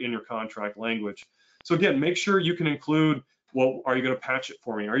is in your contract language. So again, make sure you can include, well, are you going to patch it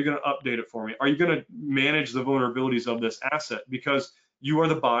for me? Are you going to update it for me? Are you going to manage the vulnerabilities of this asset? Because you are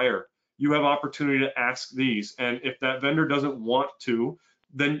the buyer. You have opportunity to ask these. And if that vendor doesn't want to,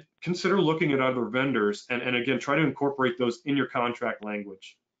 then consider looking at other vendors and again, try to incorporate those in your contract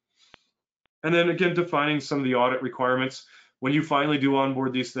language. And then again, defining some of the audit requirements. When you finally do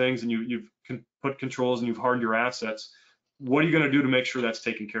onboard these things and you've put controls and you've hardened your assets, what are you going to do to make sure that's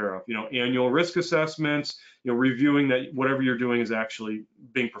taken care of? Annual risk assessments, reviewing that whatever you're doing is actually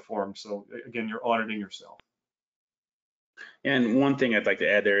being performed. So again, you're auditing yourself. And one thing I'd like to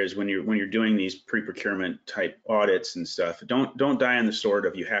add there is when you're doing these pre-procurement type audits and stuff, don't die on the sword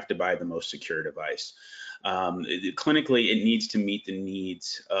of you have to buy the most secure device. Clinically, it needs to meet the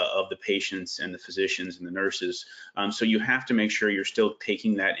needs of the patients and the physicians and the nurses. So you have to make sure you're still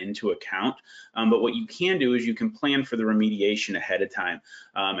taking that into account. But what you can do is you can plan for the remediation ahead of time.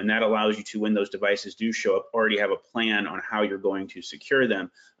 And that allows you to, when those devices do show up, already have a plan on how you're going to secure them.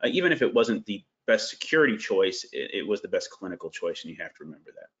 Even if it wasn't the best security choice, it was the best clinical choice, and you have to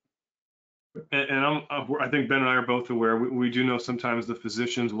remember that. And I think Ben and I are both aware. We do know sometimes the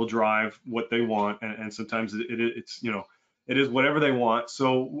physicians will drive what they want, and sometimes it's it is whatever they want.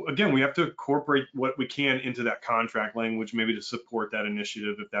 So again, we have to incorporate what we can into that contract language, maybe to support that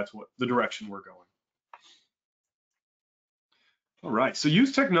initiative if that's what the direction we're going. All right. So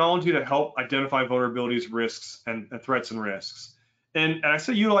use technology to help identify vulnerabilities, risks, and threats and risks. And I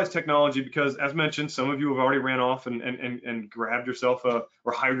say utilize technology because, as mentioned, some of you have already ran off and grabbed yourself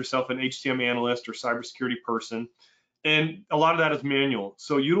or hired yourself an HCM analyst or cybersecurity person. And a lot of that is manual.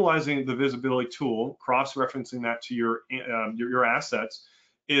 So utilizing the visibility tool, cross-referencing that to your assets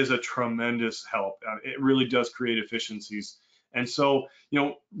is a tremendous help. It really does create efficiencies. And so,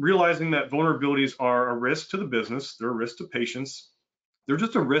 realizing that vulnerabilities are a risk to the business, they're a risk to patients, they're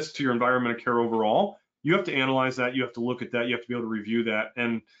just a risk to your environment of care overall. You have to analyze that, you have to look at that, you have to be able to review that.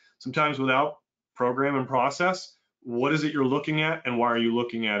 And sometimes without program and process, what is it you're looking at and why are you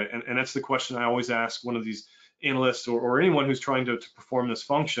looking at it? And that's the question I always ask one of these analysts or anyone who's trying to perform this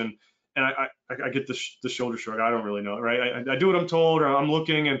function. And I get the shoulder shrug. I don't really know, right? I do what I'm told, or I'm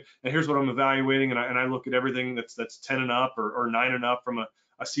looking and here's what I'm evaluating. And I look at everything that's 10 and up or 9 and up from a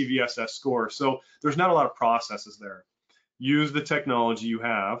CVSS score. So there's not a lot of processes there. Use the technology you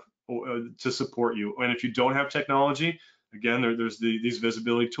have to support you. And if you don't have technology, again, there's these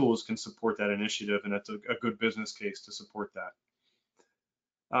visibility tools can support that initiative, and that's a good business case to support that.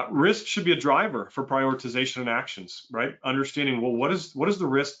 Risk should be a driver for prioritization and actions, right? Understanding, well, what is the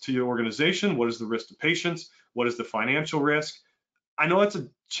risk to your organization? What is the risk to patients? What is the financial risk? I know that's a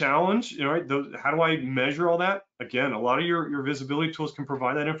challenge, right? How do I measure all that? Again, a lot of your visibility tools can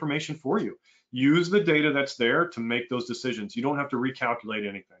provide that information for you. Use the data that's there to make those decisions. You don't have to recalculate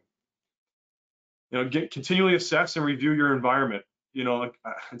anything. Continually assess and review your environment.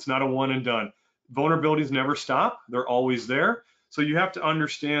 It's not a one and done. Vulnerabilities never stop. They're always there. So you have to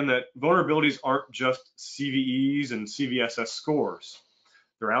understand that vulnerabilities aren't just CVEs and CVSS scores.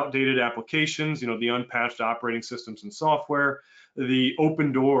 They're outdated applications, the unpatched operating systems and software, the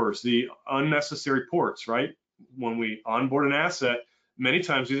open doors, the unnecessary ports, right? When we onboard an asset, many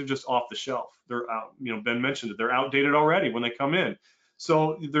times these are just off the shelf. They're out, Ben mentioned it, they're outdated already when they come in.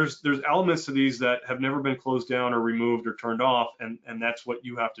 So there's elements to these that have never been closed down or removed or turned off, and that's what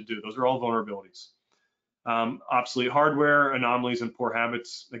you have to do. Those are all vulnerabilities. Obsolete hardware, anomalies, and poor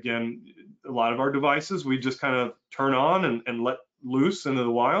habits. Again, a lot of our devices we just kind of turn on and let loose into the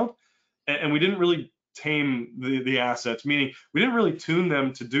wild, and we didn't really tame the assets, meaning we didn't really tune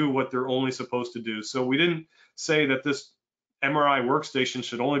them to do what they're only supposed to do. So we didn't say that this MRI workstation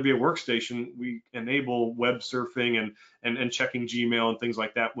should only be a workstation. We enable web surfing and checking Gmail and things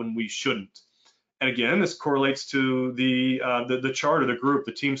like that when we shouldn't. And again, this correlates to the chart or the group,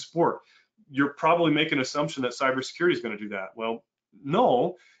 the team sport. You're probably making an assumption that cybersecurity is going to do that. Well,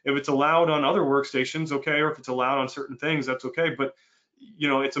 no. If it's allowed on other workstations, okay, or if it's allowed on certain things, that's okay. But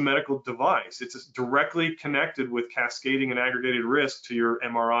it's a medical device. It's directly connected with cascading and aggregated risk to your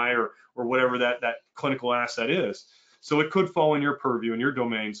MRI or whatever that clinical asset is. So it could fall in your purview, in your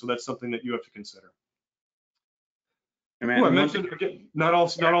domain. So that's something that you have to consider. I mentioned not all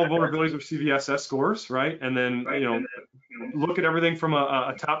vulnerabilities are CVSS scores, right? And then look at everything from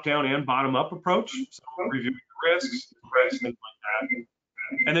a top-down and bottom-up approach. So review risks, things like that.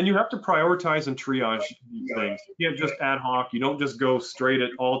 And then you have to prioritize and triage these things. You can't just ad hoc. You don't just go straight at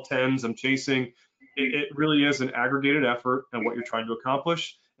all 10s. I'm chasing. It really is an aggregated effort and what you're trying to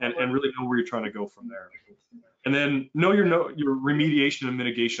accomplish, and really know where you're trying to go from there. And then know your remediation and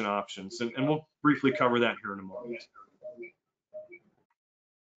mitigation options. And we'll briefly cover that here in a moment.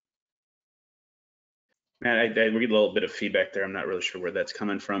 Man, I get a little bit of feedback there. I'm not really sure where that's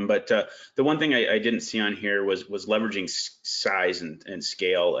coming from, but the one thing I didn't see on here was leveraging size and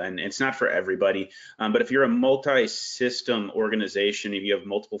scale, and it's not for everybody. But if you're a multi-system organization, if you have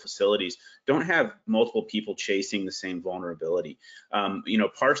multiple facilities, don't have multiple people chasing the same vulnerability.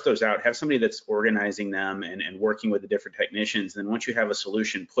 Parse those out. Have somebody that's organizing them and working with the different technicians. And then once you have a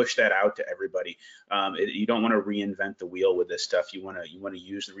solution, push that out to everybody. You don't want to reinvent the wheel with this stuff. You want to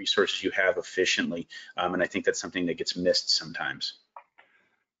use the resources you have efficiently. And I think that's something that gets missed sometimes.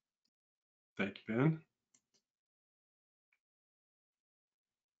 Thank you, Ben.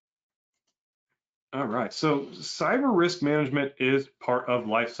 All right, so cyber risk management is part of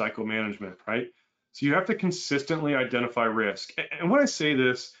lifecycle management, right? So you have to consistently identify risk. And when I say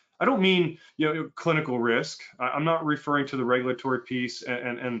this, I don't mean clinical risk. I'm not referring to the regulatory piece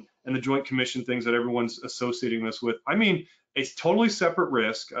and the Joint Commission things that everyone's associating this with. I mean a totally separate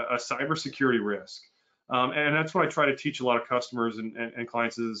risk, a cybersecurity risk. And that's what I try to teach a lot of customers and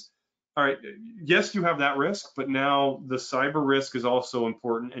clients is, all right, yes, you have that risk, but now the cyber risk is also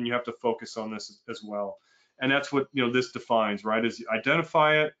important and you have to focus on this as well. And that's what this defines, right? Is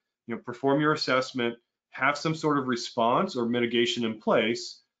identify it, perform your assessment, have some sort of response or mitigation in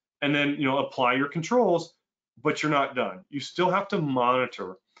place, and then apply your controls, but you're not done. You still have to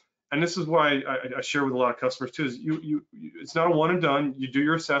monitor. And this is why I share with a lot of customers too, is it's not a one and done. You do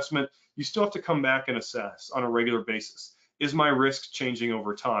your assessment, you still have to come back and assess on a regular basis. Is my risk changing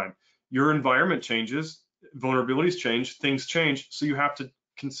over time? Your environment changes, vulnerabilities change, things change, so you have to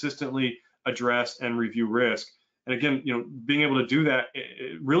consistently address and review risk. And again, being able to do that,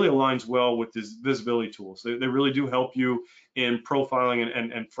 it really aligns well with these visibility tools. They really do help you in profiling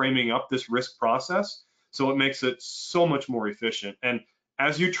and framing up this risk process, so it makes it so much more efficient. And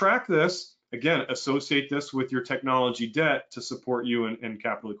as you track this, again, associate this with your technology debt to support you in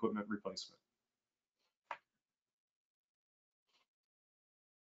capital equipment replacement.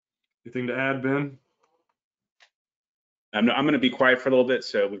 Anything to add, Ben? I'm going to be quiet for a little bit,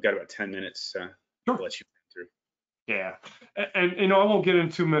 so we've got about 10 minutes to let you through. Yeah, and I won't get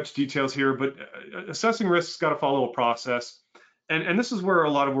into too much details here, but assessing risks got to follow a process. And this is where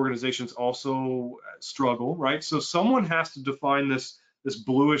a lot of organizations also struggle, right? So someone has to define this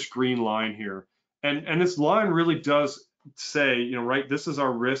bluish green line here. And this line really does say, right, this is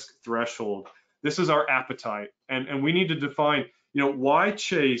our risk threshold. This is our appetite. And we need to define, why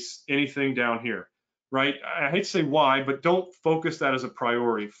chase anything down here, right? I hate to say why, but don't focus that as a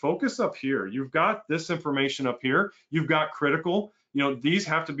priority. Focus up here. You've got this information up here. You've got critical. These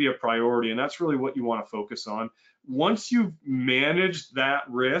have to be a priority, and that's really what you want to focus on. Once you've managed that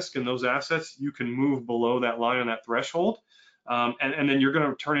risk and those assets, you can move below that line on that threshold. And then you're going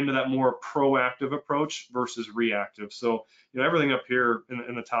to turn into that more proactive approach versus reactive. So, everything up here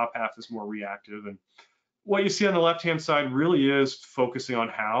in the top half is more reactive. And what you see on the left-hand side really is focusing on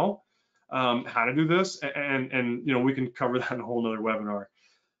how to do this. And we can cover that in a whole nother webinar.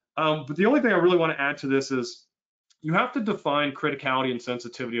 But the only thing I really want to add to this is you have to define criticality and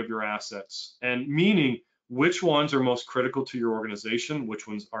sensitivity of your assets, and meaning which ones are most critical to your organization, which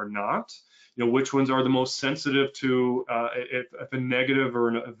ones are not, which ones are the most sensitive to if a negative or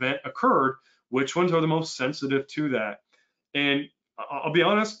an event occurred, which ones are the most sensitive to that. And I'll be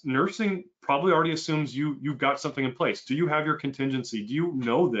honest, nursing probably already assumes you've got something in place. Do you have your contingency? Do you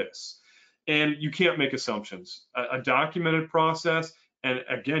know this? And you can't make assumptions. A documented process, and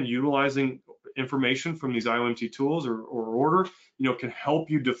again, utilizing information from these IOMT tools or Ordr, can help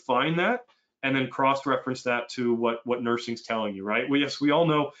you define that and then cross-reference that to what nursing's telling you, right? Well, yes, we all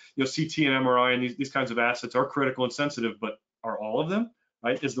know, CT and MRI and these kinds of assets are critical and sensitive, but are all of them,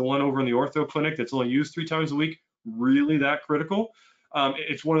 right? Is the one over in the ortho clinic that's only used 3 times a week really that critical?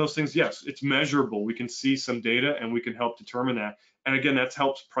 It's one of those things, yes, it's measurable. We can see some data and we can help determine that. And again, that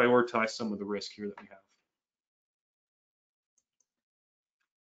helps prioritize some of the risk here that we have.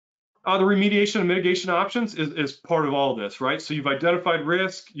 The remediation and mitigation options is part of all this, right? So you've identified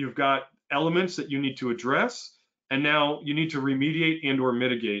risk, you've got elements that you need to address, and now you need to remediate and or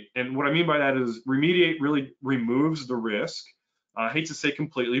mitigate. And what I mean by that is remediate really removes the risk. I hate to say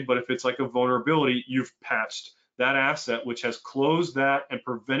completely, but if it's like a vulnerability, you've patched that asset, which has closed that and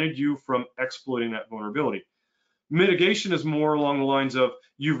prevented you from exploiting that vulnerability. Mitigation is more along the lines of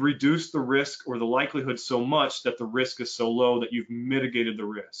you've reduced the risk or the likelihood so much that the risk is so low that you've mitigated the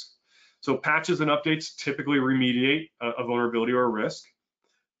risk. So patches and updates typically remediate a vulnerability or a risk.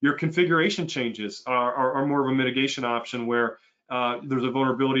 Your configuration changes are more of a mitigation option where there's a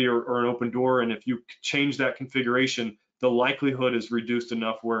vulnerability or an open door, and if you change that configuration, the likelihood is reduced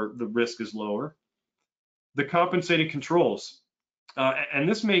enough where the risk is lower. The compensating controls, and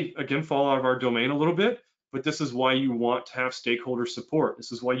this may again fall out of our domain a little bit, but this is why you want to have stakeholder support.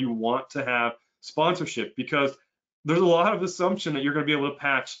 This is why you want to have sponsorship, because there's a lot of assumption that you're going to be able to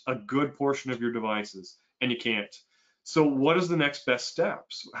patch a good portion of your devices, and you can't. So what is the next best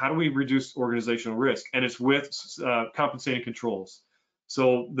steps? How do we reduce organizational risk? And it's with compensating controls.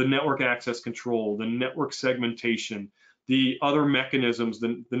 So the network access control, the network segmentation, the other mechanisms,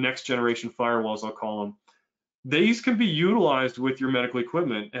 the next generation firewalls, I'll call them. These can be utilized with your medical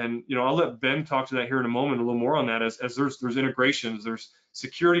equipment. And I'll let Ben talk to that here in a moment, a little more on that, as there's integrations, there's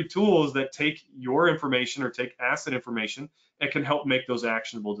security tools that take your information or take asset information and can help make those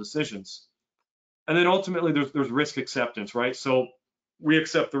actionable decisions. And then ultimately there's risk acceptance, right? So we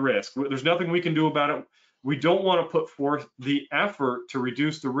accept the risk. There's nothing we can do about it. We don't want to put forth the effort to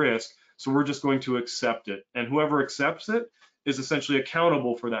reduce the risk, so we're just going to accept it. And whoever accepts it is essentially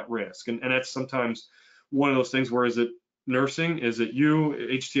accountable for that risk. And that's sometimes one of those things where, is it nursing, is it you,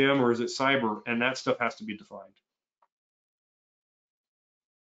 HTM, or is it cyber? And that stuff has to be defined.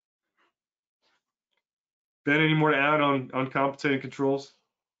 Ben, any more to add on compensating controls?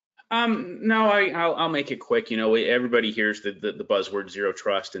 No, I'll make it quick. Everybody hears the buzzword zero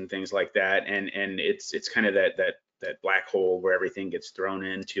trust and things like that, and it's kind of that black hole where everything gets thrown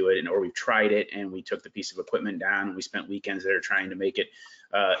into it, or we've tried it and we took the piece of equipment down and we spent weekends there trying to make it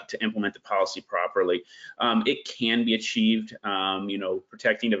to implement the policy properly. It can be achieved.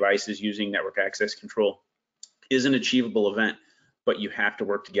 Protecting devices using network access control is an achievable event, but you have to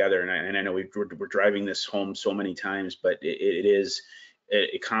work together. And I know we're driving this home so many times, but it is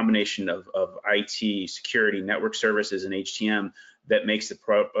a combination of IT, security, network services, and HTM that makes a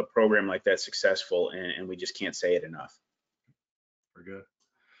program like that successful, and we just can't say it enough. Very good.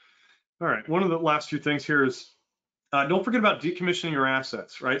 All right, one of the last few things here is don't forget about decommissioning your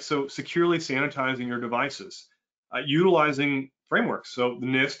assets, right? So securely sanitizing your devices, utilizing frameworks. So the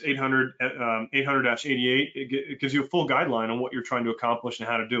NIST 800-88, it gives you a full guideline on what you're trying to accomplish and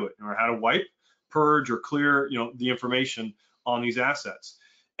how to do it, or how to wipe, purge, or clear the information on these assets.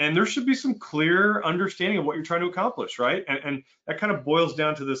 And there should be some clear understanding of what you're trying to accomplish, right? And that kind of boils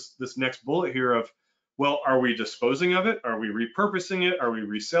down to this next bullet here of, well, are we disposing of it? Are we repurposing it? Are we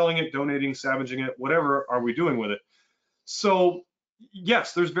reselling it, donating, savaging it? Whatever are we doing with it? So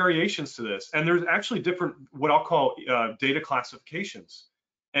yes, there's variations to this, and there's actually different, what I'll call data classifications.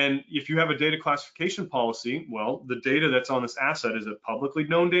 And if you have a data classification policy, well, the data that's on this asset, is it publicly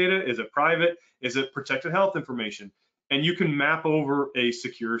known data? Is it private? Is it protected health information? And you can map over a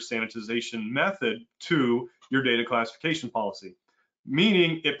secure sanitization method to your data classification policy,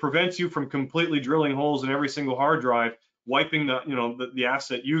 meaning it prevents you from completely drilling holes in every single hard drive, wiping the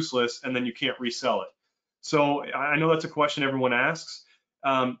asset useless, and then you can't resell it. So I know that's a question everyone asks.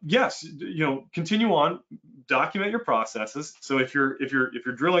 Yes, continue on, document your processes. So if you're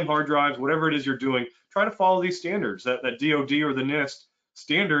drilling hard drives, whatever it is you're doing, try to follow these standards, that DoD or the NIST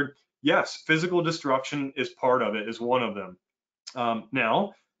standard. Yes, physical destruction is part of it, is one of them.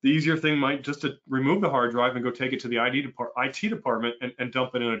 Now, the easier thing might just to remove the hard drive and go take it to the IT department and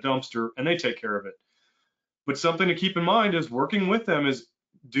dump it in a dumpster, and they take care of it. But something to keep in mind is working with them is,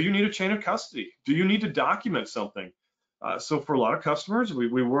 do you need a chain of custody? Do you need to document something? So for a lot of customers,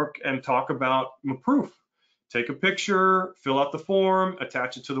 we work and talk about proof. Take a picture, fill out the form,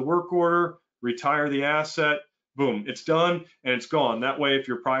 attach it to the work order, retire the asset, boom, it's done and it's gone. That way, if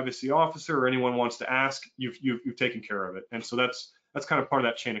your privacy officer or anyone wants to ask, you've taken care of it. And so that's kind of part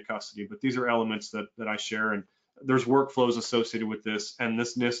of that chain of custody. But these are elements that I share, and there's workflows associated with this, and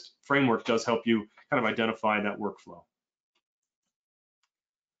this NIST framework does help you kind of identify that workflow.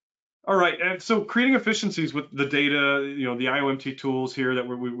 All right, and so creating efficiencies with the data, the IOMT tools here that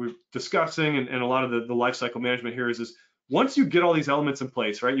we're discussing, and a lot of the lifecycle management here is once you get all these elements in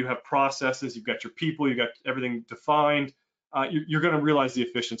place, right? You have processes, you've got your people, you've got everything defined. You're going to realize the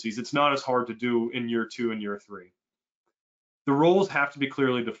efficiencies. It's not as hard to do in year 2 and year 3. The roles have to be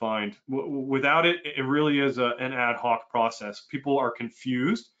clearly defined. Without it, it really is an ad hoc process. People are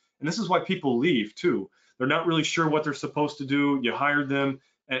confused, and this is why people leave too. They're not really sure what they're supposed to do. You hired them,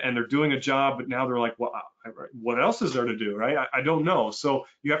 and they're doing a job, but now they're like, well, what else is there to do, right? I don't know. So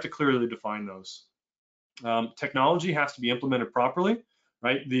you have to clearly define those. Technology has to be implemented properly,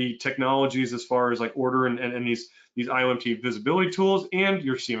 right? The technologies as far as like Ordr and these IOMT visibility tools, and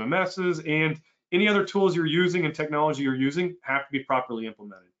your CMMSs, and any other tools you're using and technology you're using have to be properly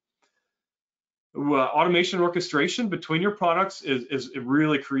implemented. Automation and orchestration between your products it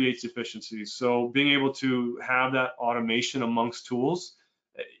really creates efficiencies. So being able to have that automation amongst tools,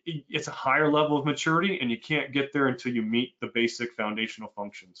 it's a higher level of maturity, and you can't get there until you meet the basic foundational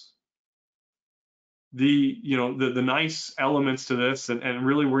functions. The nice elements to this, and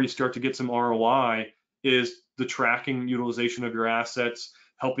really where you start to get some ROI, is the tracking utilization of your assets,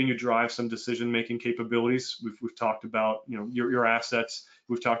 helping you drive some decision-making capabilities. We've talked about your assets.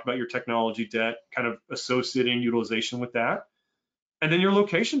 We've talked about your technology debt, kind of associating utilization with that. And then your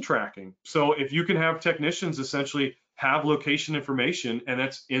location tracking. So if you can have technicians essentially have location information, and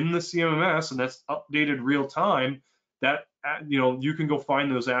that's in the CMMS, and that's updated real time, that you can go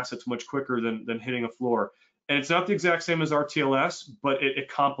find those assets much quicker than hitting a floor. And it's not the exact same as RTLS, but it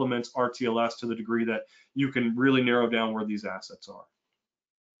complements RTLS to the degree that you can really narrow down where these assets are.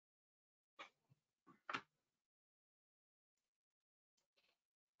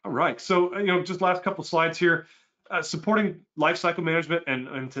 All right, so just last couple slides here, supporting lifecycle management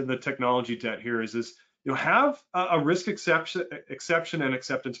and to the technology debt here is have a risk exception and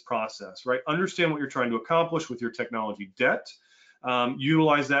acceptance process, right? Understand what you're trying to accomplish with your technology debt.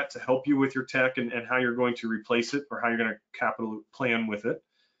 Utilize that to help you with your tech and how you're going to replace it or how you're going to capital plan with it.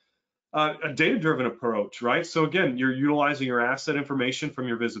 A data-driven approach, right? So again, you're utilizing your asset information from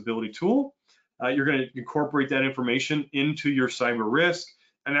your visibility tool. You're going to incorporate that information into your cyber risk,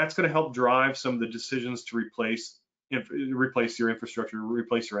 and that's going to help drive some of the decisions to replace your infrastructure,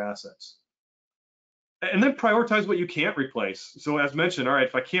 replace your assets. And then prioritize what you can't replace. So as mentioned, all right,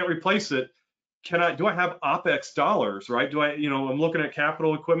 if I can't replace it, do I have OpEx dollars, right? I'm looking at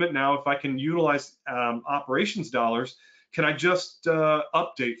capital equipment now. If I can utilize operations dollars, can I just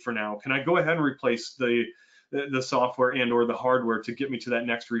update for now? Can I go ahead and replace the software and or the hardware to get me to that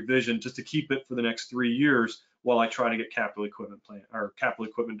next revision, just to keep it for the next 3 years while I try to get capital equipment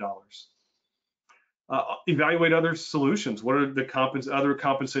dollars? Evaluate other solutions. What are the other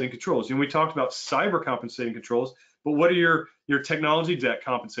compensating controls? We talked about cyber compensating controls, but what are your technology debt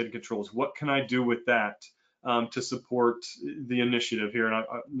compensating controls? What can I do with that to support the initiative here? And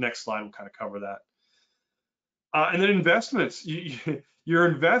next slide will kind of cover that. And then investments. Your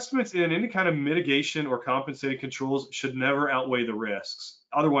investments in any kind of mitigation or compensating controls should never outweigh the risks.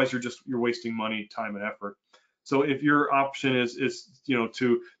 Otherwise, you're wasting money, time, and effort. So if your option is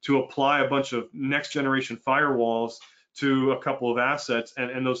to apply a bunch of next generation firewalls to a couple of assets,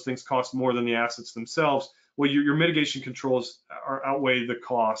 and those things cost more than the assets themselves, well, your mitigation controls outweigh the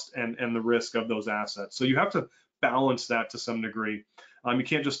cost and the risk of those assets. So you have to balance that to some degree. You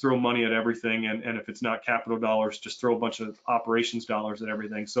can't just throw money at everything, and if it's not capital dollars, just throw a bunch of operations dollars at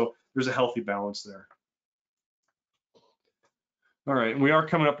everything. So there's a healthy balance there. All right, we are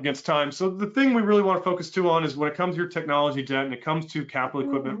coming up against time. So the thing we really want to focus on is when it comes to your technology debt and it comes to capital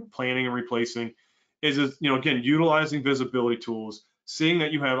equipment planning and replacing, is again, utilizing visibility tools, seeing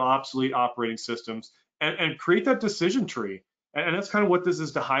that you have obsolete operating systems, and create that decision tree. And that's kind of what this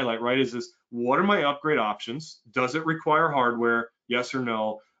is to highlight, right? Is what are my upgrade options? Does it require hardware? Yes or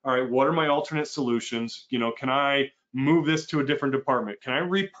no? All right, what are my alternate solutions? Can I move this to a different department? Can I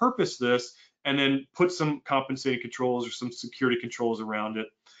repurpose this and then put some compensating controls or some security controls around it?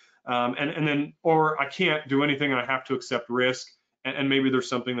 And then, or I can't do anything and I have to accept risk, and maybe there's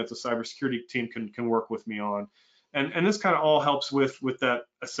something that the cybersecurity team can work with me on. And this kind of all helps with that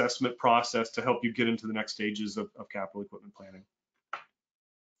assessment process to help you get into the next stages of capital equipment planning.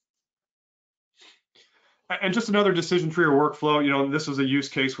 And just another decision tree or workflow, this was a use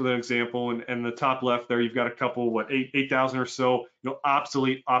case with an example, and the top left there, you've got a couple, 8,000 or so,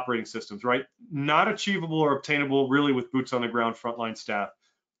 obsolete operating systems, right? Not achievable or obtainable really with boots on the ground frontline staff.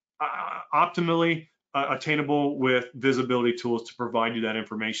 Optimally attainable with visibility tools to provide you that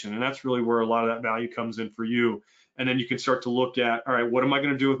information. And that's really where a lot of that value comes in for you. And then you can start to look at, all right, what am I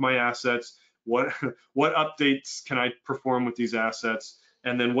going to do with my assets? What updates can I perform with these assets?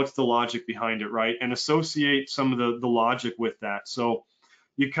 And then what's the logic behind it, right? And associate some of the logic with that. So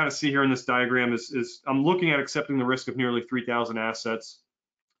you kind of see here in this diagram is I'm looking at accepting the risk of nearly 3,000 assets.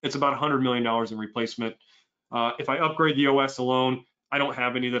 It's about $100 million in replacement. If I upgrade the OS alone, I don't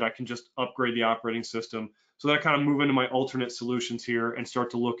have any that I can just upgrade the operating system. So then I kind of move into my alternate solutions here and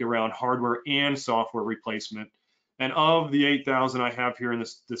start to look around hardware and software replacement. And of the 8,000 I have here in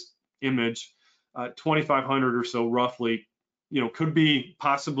this image, 2,500 or so roughly, could be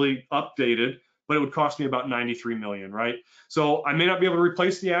possibly updated, but it would cost me about 93 million, right? So I may not be able to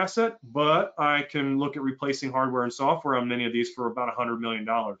replace the asset, but I can look at replacing hardware and software on many of these for about $100 million.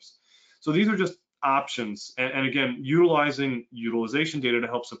 So these are just options. And again, utilizing utilization data to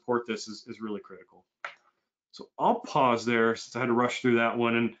help support this is really critical. So I'll pause there since I had to rush through that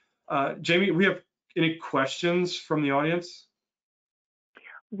one. And Jamie, we have any questions from the audience?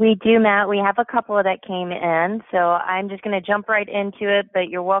 We do, Matt. We have a couple that came in, so I'm just going to jump right into it, but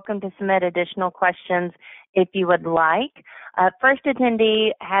you're welcome to submit additional questions if you would like. First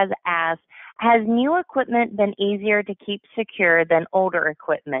attendee has asked, has new equipment been easier to keep secure than older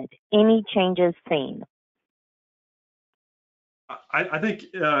equipment? Any changes seen? I think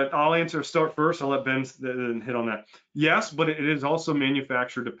I'll start first. I'll let Ben hit on that. Yes, but it is also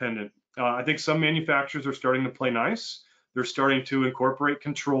manufacturer dependent. I think some manufacturers are starting to play nice. They're starting to incorporate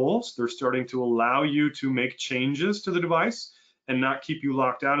controls. They're starting to allow you to make changes to the device and not keep you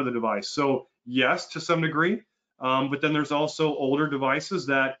locked out of the device. So yes, to some degree, but then there's also older devices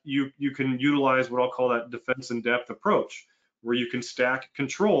that you can utilize what I'll call that defense in depth approach, where you can stack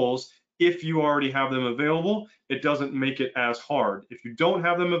controls. If you already have them available, it doesn't make it as hard. If you don't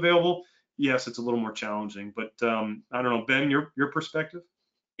have them available, yes, it's a little more challenging. But I don't know, Ben, your perspective?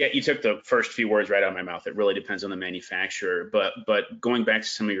 Yeah, you took the first few words right out of my mouth. It really depends on the manufacturer. But going back to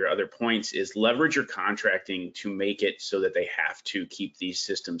some of your other points is leverage your contracting to make it so that they have to keep these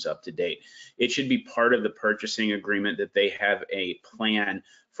systems up to date. It should be part of the purchasing agreement that they have a plan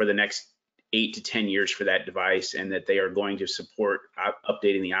for the next 8 to 10 years for that device, and that they are going to support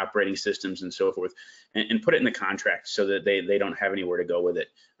updating the operating systems and so forth, and put it in the contract so that they don't have anywhere to go with it.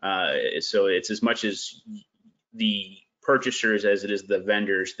 So it's as much as the purchasers as it is the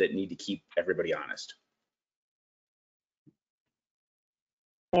vendors that need to keep everybody honest.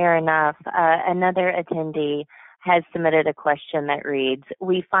 Fair enough. Another attendee has submitted a question that reads,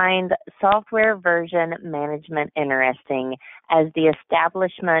 we find software version management interesting as the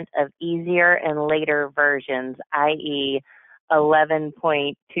establishment of easier and later versions, i.e.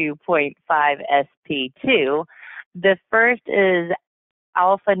 11.2.5 SP2. The first is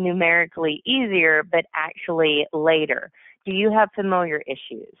alphanumerically easier, but actually later. Do you have familiar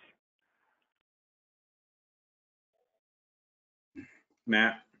issues?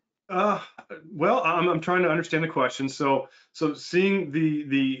 Matt? Well, I'm trying to understand the question. So seeing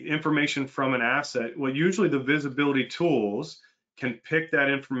the information from an asset, well, usually the visibility tools can pick that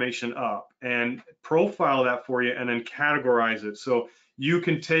information up and profile that for you and then categorize it. So you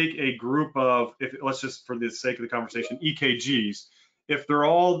can take a group of, let's just for the sake of the conversation, EKGs. If they're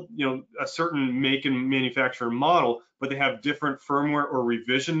all, a certain make and manufacturer model, but they have different firmware or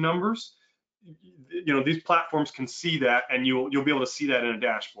revision numbers, these platforms can see that, and you'll be able to see that in a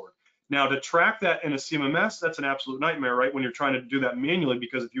dashboard. Now, to track that in a CMMS, that's an absolute nightmare, right? When you're trying to do that manually,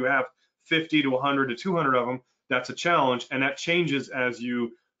 because if you have 50 to 100 to 200 of them, that's a challenge, and that changes as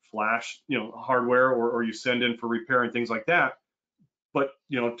you flash, hardware or you send in for repair and things like that. But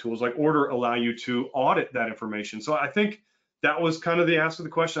tools like Ordr allow you to audit that information. So I think that was kind of the ask of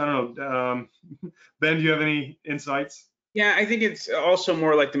the question. I don't know, Ben, do you have any insights? Yeah, I think it's also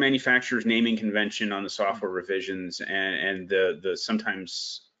more like the manufacturer's naming convention on the software revisions and the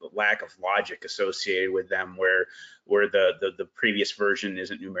sometimes lack of logic associated with them, where the previous version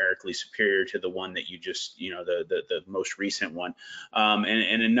isn't numerically superior to the one that you just, the most recent one.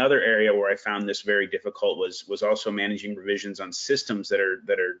 And another area where I found this very difficult was also managing revisions on systems that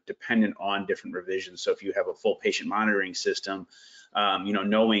are dependent on different revisions. So if you have a full patient monitoring system,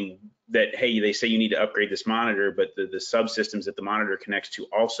 knowing that, hey, they say you need to upgrade this monitor, but the subsystems that the monitor connects to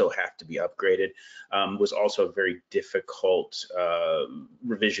also have to be upgraded, was also a very difficult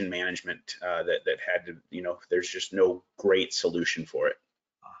revision management that had to, there's just no great solution for it.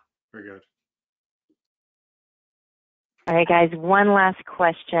 Very good. All right, guys, one last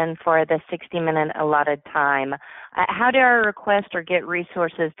question for the 60-minute allotted time. How do I request or get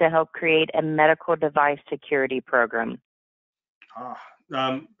resources to help create a medical device security program?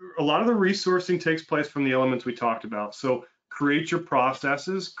 A lot of the resourcing takes place from the elements we talked about. So create your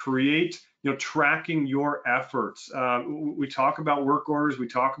processes, create, tracking your efforts. We talk about work orders, we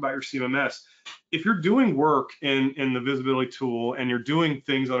talk about your CMMS. If you're doing work in the visibility tool and you're doing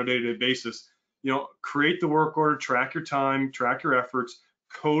things on a day-to-day basis, create the work order, track your time, track your efforts,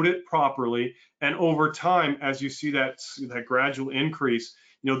 code it properly, and over time, as you see that gradual increase,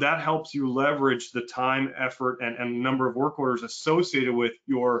 that helps you leverage the time, effort, and number of work orders associated with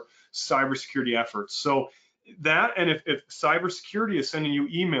your cybersecurity efforts. So that, and if cybersecurity is sending you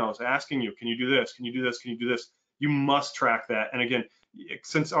emails asking you, can you do this, can you do this, can you do this, you must track that. And again,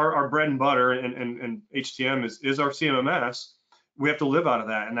 since our bread and butter and HTM is our CMMS, we have to live out of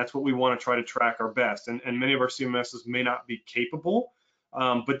that, and that's what we want to try to track our best. And many of our CMSs may not be capable,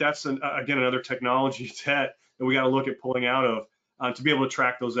 but that's again another technology that we got to look at pulling out of. To be able to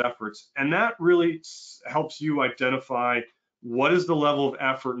track those efforts. And that really helps you identify what is the level of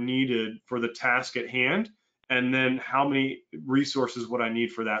effort needed for the task at hand, and then how many resources would I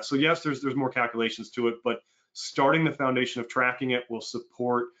need for that? So yes, there's more calculations to it, but starting the foundation of tracking it will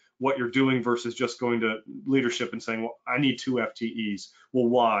support what you're doing versus just going to leadership and saying, well, I need 2 FTEs. Well,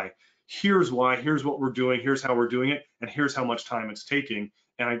 why? Here's why, here's what we're doing, here's how we're doing it, and here's how much time it's taking.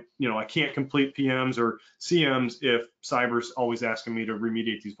 And I can't complete PMs or CMs if cyber's always asking me to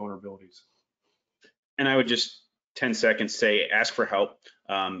remediate these vulnerabilities. And I would just 10 seconds say, ask for help.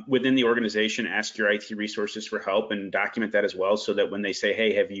 Within the organization, ask your IT resources for help and document that as well, so that when they say,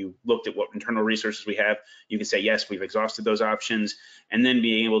 hey, have you looked at what internal resources we have? You can say, yes, we've exhausted those options. And then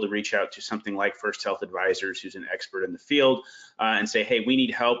being able to reach out to something like First Health Advisors, who's an expert in the field, and say, hey, we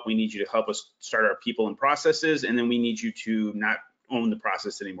need help. We need you to help us start our people and processes. And then we need you to not own the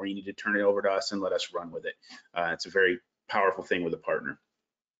process anymore. You need to turn it over to us and let us run with it. It's a very powerful thing with a partner.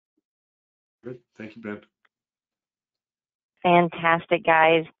 Good. Thank you, Ben. Fantastic,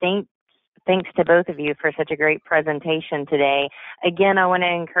 guys. Thanks to both of you for such a great presentation today. Again, I want to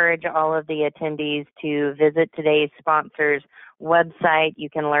encourage all of the attendees to visit today's sponsor's website. You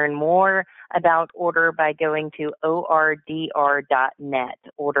can learn more about Ordr by going to ordr.net,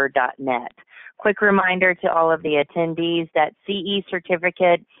 ordr.net. Quick reminder to all of the attendees that CE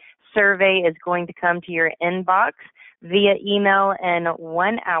certificate survey is going to come to your inbox via email in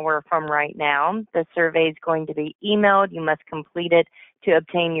 1 hour from right now. The survey is going to be emailed. You must complete it to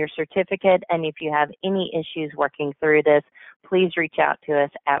obtain your certificate. And if you have any issues working through this, please reach out to us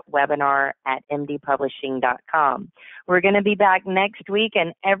at webinar@mdpublishing.com. We're going to be back next week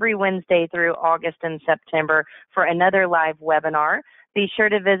and every Wednesday through August and September for another live webinar. Be sure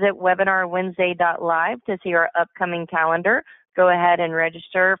to visit webinarwednesday.live to see our upcoming calendar. Go ahead and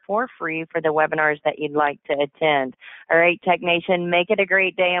register for free for the webinars that you'd like to attend. All right, Tech Nation, make it a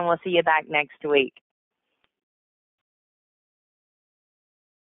great day, and we'll see you back next week.